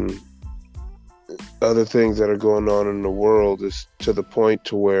 and other things that are going on in the world is to the point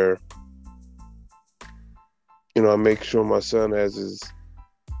to where, you know, I make sure my son has his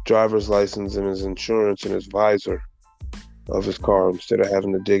driver's license and his insurance and his visor of his car instead of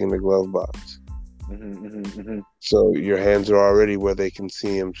having to dig in the glove box. So your hands are already where they can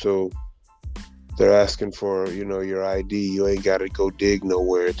see him. So they're asking for, you know, your ID. You ain't got to go dig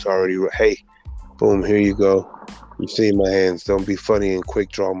nowhere. It's already, hey, boom, here you go. You see my hands. Don't be funny and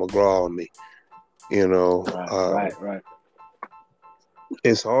quick draw McGraw on me. You know, Right.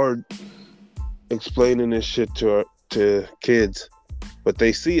 it's hard explaining this shit to kids, but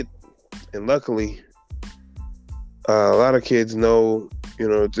they see it, and luckily, a lot of kids know, you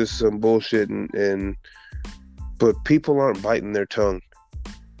know, just some bullshit, and but people aren't biting their tongue.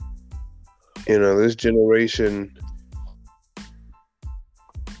 You know, this generation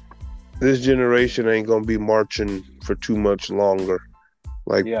ain't gonna be marching for too much longer.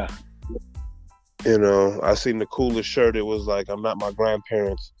 Like, Yeah. you know, I seen the coolest shirt. It was like, I'm not my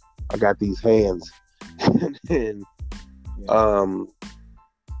grandparents. I got these hands. and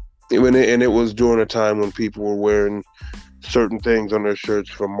it was during a time when people were wearing certain things on their shirts,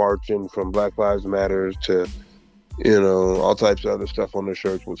 from marching, from Black Lives Matter to, you know, all types of other stuff on their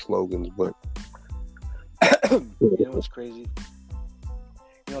shirts with slogans. But you know what's crazy?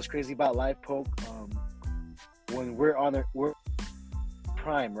 You know what's crazy about life, Poke? When we're we're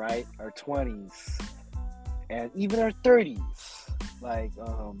prime, right? Our 20s and even our 30s, like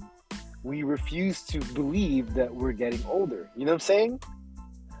we refuse to believe that we're getting older. You know what I'm saying?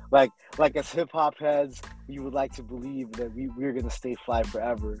 Like as hip hop heads, we would like to believe that we're gonna stay fly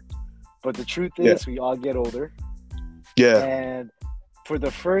forever. But the truth is, we all get older. Yeah. And for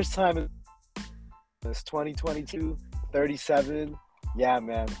the first time in this 2022, 37, yeah,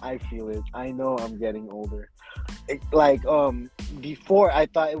 man, I feel it. I know I'm getting older. Before, I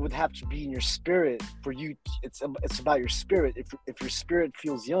thought it would have to be in your spirit. For you, it's about your spirit. If your spirit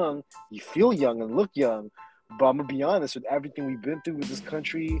feels young, you feel young and look young. But I'm gonna be honest, with everything we've been through with this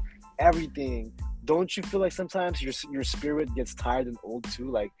country, everything, don't you feel like sometimes your spirit gets tired and old too?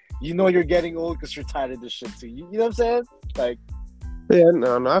 Like, you know you're getting old because you're tired of this shit too. You know what I'm saying? Like, yeah,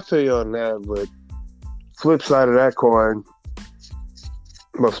 no, I feel you on that. But flip side of that coin,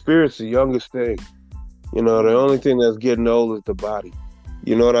 my spirit's the youngest thing. You know, the only thing that's getting old is the body.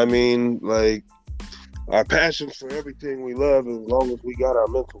 You know what I mean? Like, our passion for everything we love, as long as we got our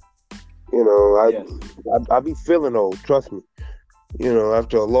mental. You know, I be feeling old, trust me. You know,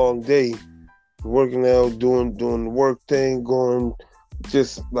 after a long day, working out, doing the work thing, going,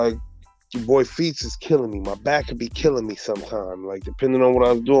 just like, your boy feet is killing me. My back could be killing me sometime. Like, depending on what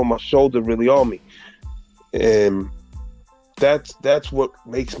I was doing, my shoulder really on me. And that's what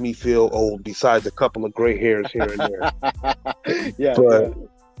makes me feel old, besides a couple of gray hairs here and there. But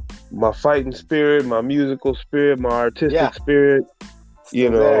my fighting spirit, my musical spirit, my artistic spirit, you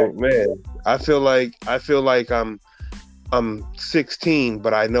know, there. Man, I feel like I'm 16,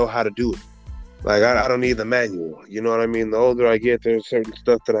 but I know how to do it. Like, I don't need the manual. You know what I mean? The older I get, there's certain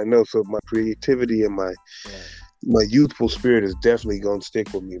stuff that I know. So my creativity and my youthful spirit is definitely gonna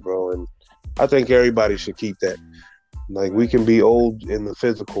stick with me, bro. And I think everybody should keep that. Like, we can be old in the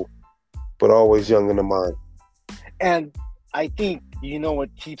physical, but always young in the mind. And I think, you know,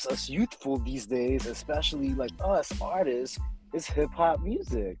 what keeps us youthful these days, especially like us artists, is hip-hop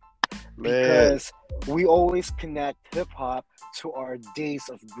music. Because we always connect hip-hop to our days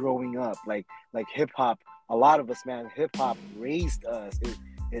of growing up. Like hip-hop, a lot of us, man, hip-hop raised us.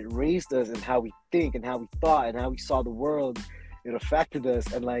 It raised us in how we think and how we thought and how we saw the world. It affected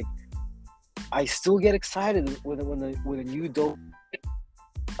us. And, like, I still get excited when a new dope.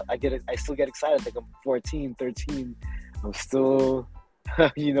 I still get excited. Like, I'm 14, 13. I'm still,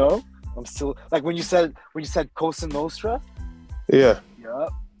 you know, I'm still, like, when you said Cosa Nostra. Yeah.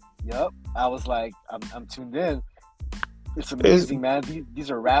 Yep. I was like, I'm tuned in. It's amazing, man. These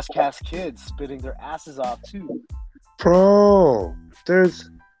are Rascast kids spitting their asses off too. Bro, there's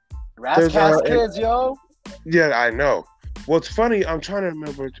Rascast kids, yo. Yeah, I know. What's funny, I'm trying to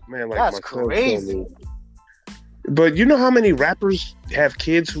remember, man. Like, that's my crazy. But you know how many rappers have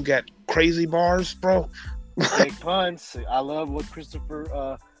kids who got crazy bars, bro? Big puns. I love what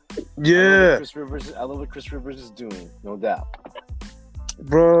Christopher. Yeah. I love what Chris Rivers is doing, no doubt.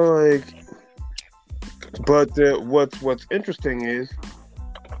 Bro, like, but what's interesting is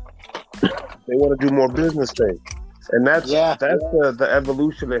they want to do more business things, and that's the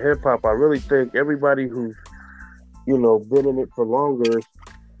evolution of hip hop. I really think everybody who's, you know, been in it for longer,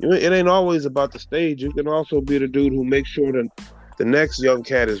 it ain't always about the stage. You can also be the dude who makes sure that the next young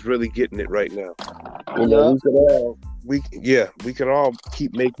cat is really getting it right now. You know, we can all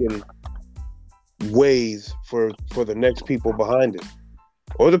keep making ways for the next people behind us,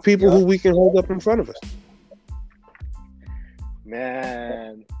 or the people who we can hold up in front of us.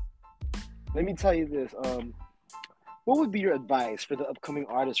 Man, let me tell you this. What would be your advice for the upcoming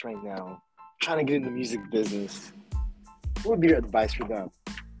artists right now trying to get in the music business? What would be your advice for them?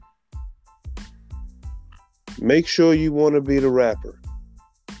 Make sure you want to be the rapper.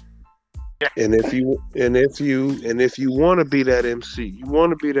 And if you want to be that MC, you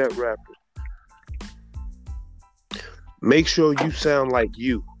want to be that rapper, make sure you sound like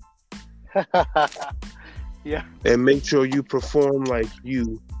you, Yeah. and make sure you perform like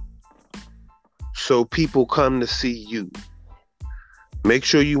you, so people come to see you. Make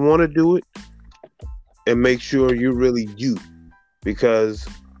sure you want to do it, and make sure you're really you, because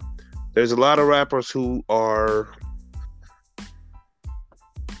there's a lot of rappers who are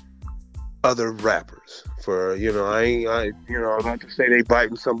other rappers. For I like to say they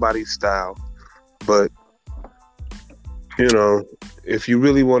biting somebody's style, but if you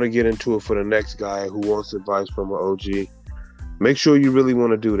really want to get into it for the next guy who wants advice from an OG, make sure you really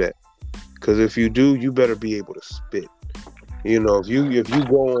want to do that. Because if you do, you better be able to spit. If you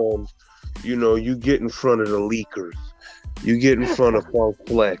go on, you get in front of the leakers, you get in front of Funk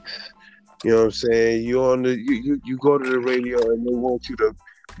Flex. You know what I'm saying? You go to the radio and they want you to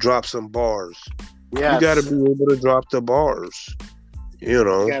drop some bars. Yes. You got to be able to drop the bars. You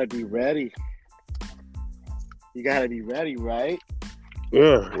got to be ready. You got to be ready, right?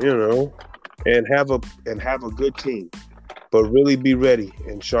 Yeah, and have a good team, but really be ready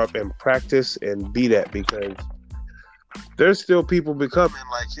and sharp and practice and be that, because there's still people becoming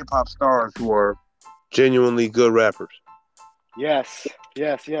like hip hop stars who are genuinely good rappers. Yes.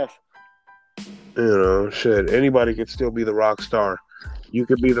 Shit, anybody could still be the rock star. You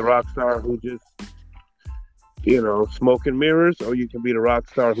could be the rock star who just, smoke and mirrors, or you can be the rock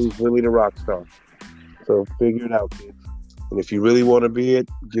star who's really the rock star. So figure it out, kids. And if you really want to be it,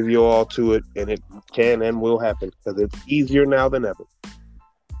 give your all to it, and it can and will happen, because it's easier now than ever.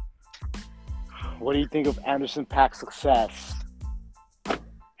 What do you think of Anderson .Paak's success?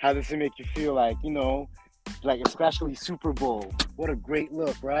 How does it make you feel? Like, especially Super Bowl. What a great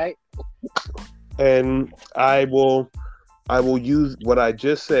look, right? And I will use what I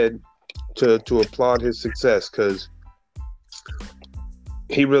just said to applaud his success, because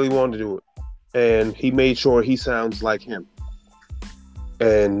he really wanted to do it. And he made sure he sounds like him.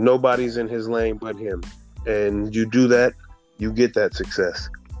 And nobody's in his lane but him. And you do that, you get that success.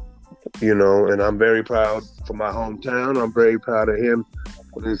 And I'm very proud for my hometown. I'm very proud of him.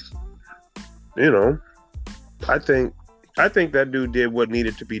 Because, I think that dude did what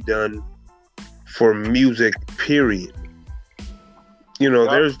needed to be done for music, period.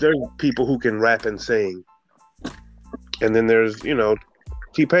 There's people who can rap and sing. And then there's,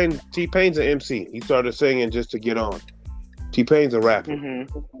 T-Pain's an MC. He started singing just to get on. T-Pain's a rapper.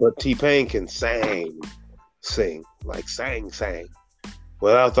 Mm-hmm. But T-Pain can sing. Like sang.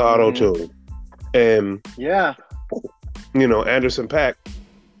 Without the auto-tune. And, yeah. Anderson .Paak,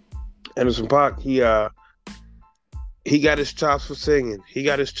 he got his chops for singing. He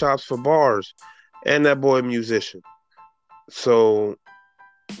got his chops for bars. And that boy a musician. So,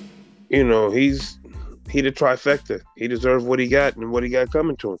 he the trifecta. He deserves what he got and what he got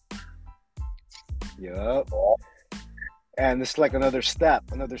coming to him. Yep. And it's like another step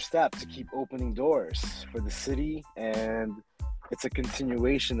to keep opening doors for the city, and it's a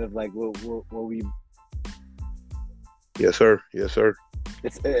continuation of like what we. Yes, sir. It's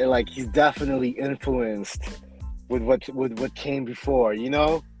like he's definitely influenced with what came before,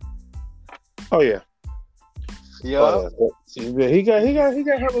 Oh yeah. Yeah. He got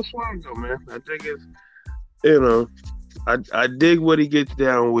hella swag though, man. I think it's, I dig what he gets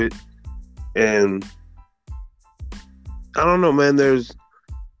down with, and I don't know, man. There's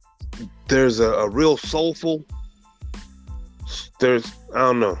a real soulful. I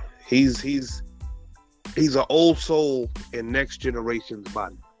don't know. He's an old soul in next generation's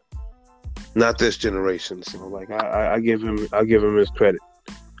body, not this generation. So like I give him his credit.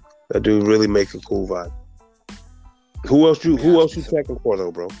 That dude really makes a cool vibe. Who else you checking for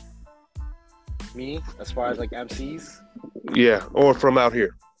though, bro? Me, as far as like MCs? Yeah, or from out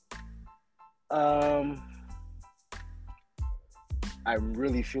here. I'm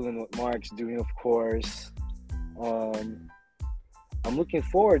really feeling what Mark's doing, of course. I'm looking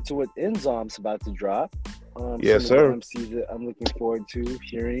forward to what Inzom's about to drop. Yes, sir. MCs that I'm looking forward to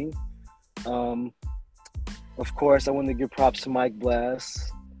hearing. Of course, I want to give props to Mike Bless.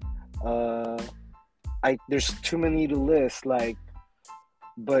 There's too many to list,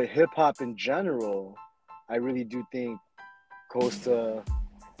 but hip hop in general, I really do think Coast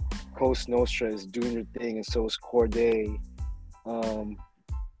Nostra is doing their thing, and so is Corday.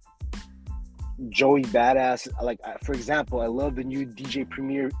 Joey Badass, for example, I love the new DJ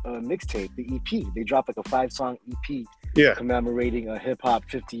Premier mixtape, the EP. They dropped like a 5-song EP, commemorating hip hop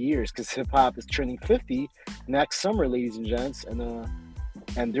 50 years, because hip hop is turning 50 next summer, ladies and gents, and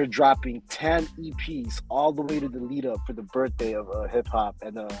they're dropping 10 EPs all the way to the lead up for the birthday of hip hop,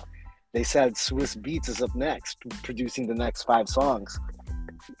 and They said Swiss Beats is up next, producing the next 5 songs.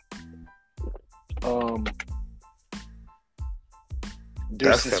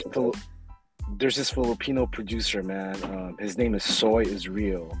 There's this Filipino producer, man. His name is Soy Is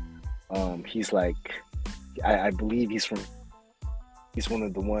Real. He's like, I believe he's one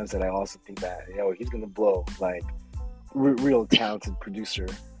of the ones that I also think that, he's gonna blow. Like, real talented producer.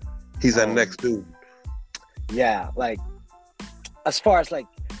 He's that next dude. Yeah, like, as far as like,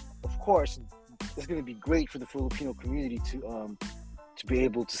 of course, it's gonna be great for the Filipino community to be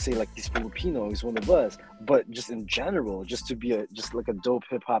able to say like he's Filipino, he's one of us. But just in general, just to be just like a dope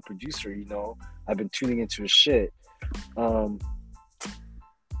hip hop producer, I've been tuning into his shit. But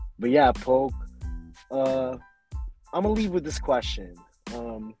yeah, Poke. I'm gonna leave with this question.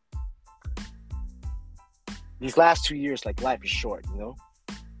 These last 2 years, like, life is short,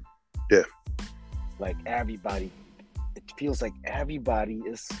 Yeah. Like, everybody, it feels like everybody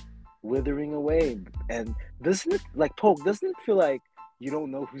is withering away. And doesn't it, like, Poke, doesn't it feel like you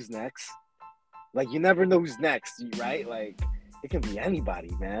don't know who's next? Like, you never know who's next, right? Like, it can be anybody,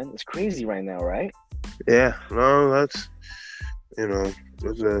 man. It's crazy right now, right? Yeah, no, that's,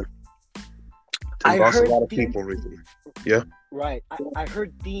 there's I lost a heard lot of people recently. Yeah. Right. I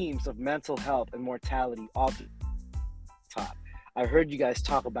heard themes of mental health and mortality off the top. I heard you guys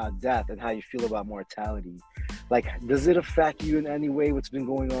talk about death and how you feel about mortality. Like, does it affect you in any way, what's been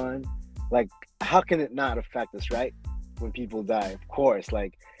going on? Like, how can it not affect us, right? When people die, of course.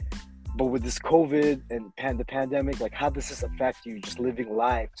 Like, but with this COVID and the pandemic, like, how does this affect you just living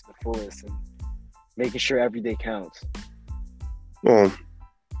life to the fullest and making sure every day counts? Well,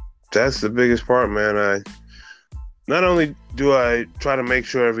 that's the biggest part, man. Not only do I try to make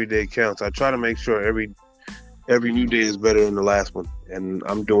sure every day counts, I try to make sure every new day is better than the last one. And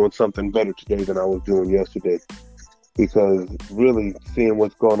I'm doing something better today than I was doing yesterday. Because really seeing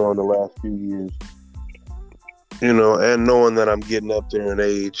what's going on the last few years, and knowing that I'm getting up there in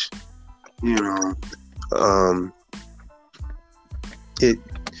age, you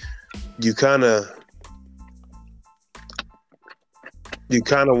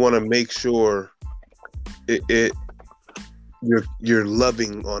kind of want to make sure you're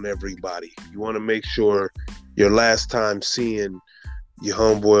loving on everybody. You want to make sure your last time seeing your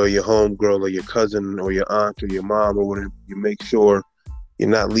homeboy or your homegirl or your cousin or your aunt or your mom or whatever, you make sure you're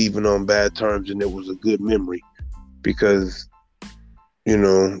not leaving on bad terms and it was a good memory. Because,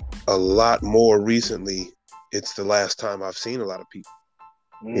 a lot more recently, it's the last time I've seen a lot of people.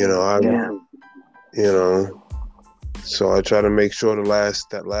 So I try to make sure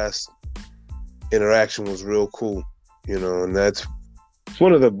that last interaction was real cool, and that's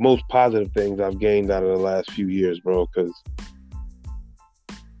one of the most positive things I've gained out of the last few years, bro, because,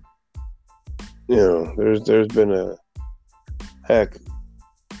 there's been a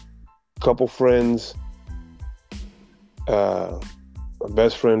couple friends. My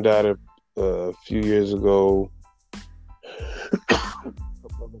best friend died a few years ago. A couple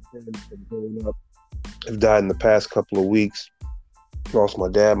other friends from growing up have died in the past couple of weeks. Lost my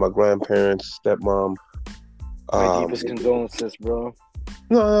dad, my grandparents, stepmom. My deepest condolences, bro.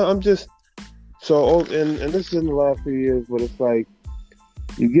 No, I'm just so, and this is in the last few years, but it's like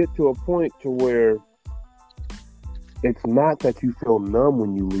you get to a point to where it's not that you feel numb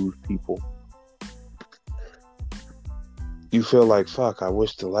when you lose people. You feel like, fuck, I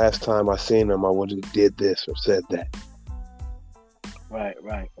wish the last time I seen them I would have did this or said that. Right.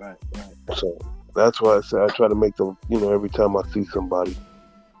 So that's why I say I try to make them, every time I see somebody,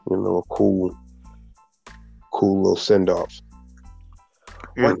 a cool little send-off.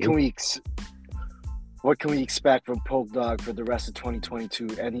 What can we expect from Pok Dog for the rest of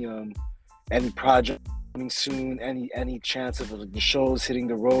 2022? Any project coming soon? Any chance of the shows hitting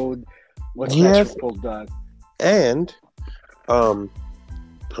the road? What's next for Pok Dog? And on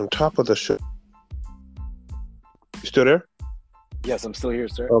top of the show, you still there? Yes, I'm still here,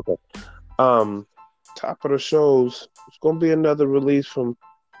 sir. Okay. Top of the shows, it's gonna be another release from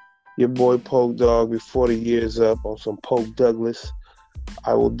your boy Pok Dog before the year's up on some Poke Douglas.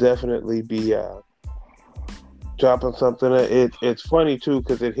 I will definitely be dropping something. It's funny too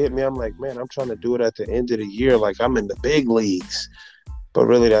because it hit me. I'm like, man, I'm trying to do it at the end of the year, like I'm in the big leagues. But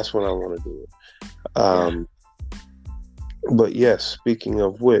really, that's when I want to do it. But yes, speaking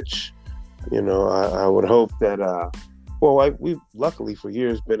of which, I would hope that. We've luckily for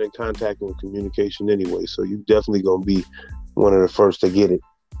years been in contact and communication anyway, so you definitely gonna be one of the first to get it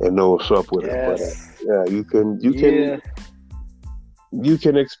and know what's up with it. But you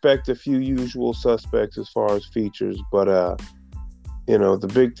can expect a few usual suspects as far as features, but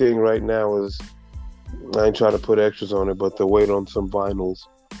the big thing right now is I ain't trying to put extras on it, but to wait on some vinyls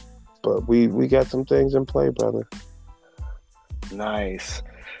But we got some things in play, brother. Nice.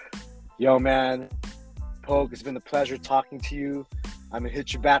 Yo, man. Pok, it's been a pleasure talking to you. I'm going to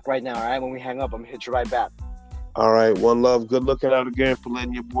hit you back right now, all right? When we hang up, I'm going to hit you right back. All right. One love. Good looking out again for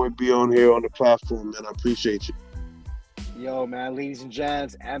letting your boy be on here on the platform, man. I appreciate you. Yo, man. Ladies and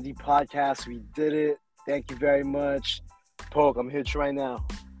gents, M.E.D Podcast, we did it. Thank you very much. Pok, I'm going to hit you right now.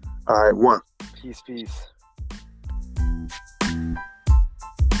 All right. One. Peace, peace.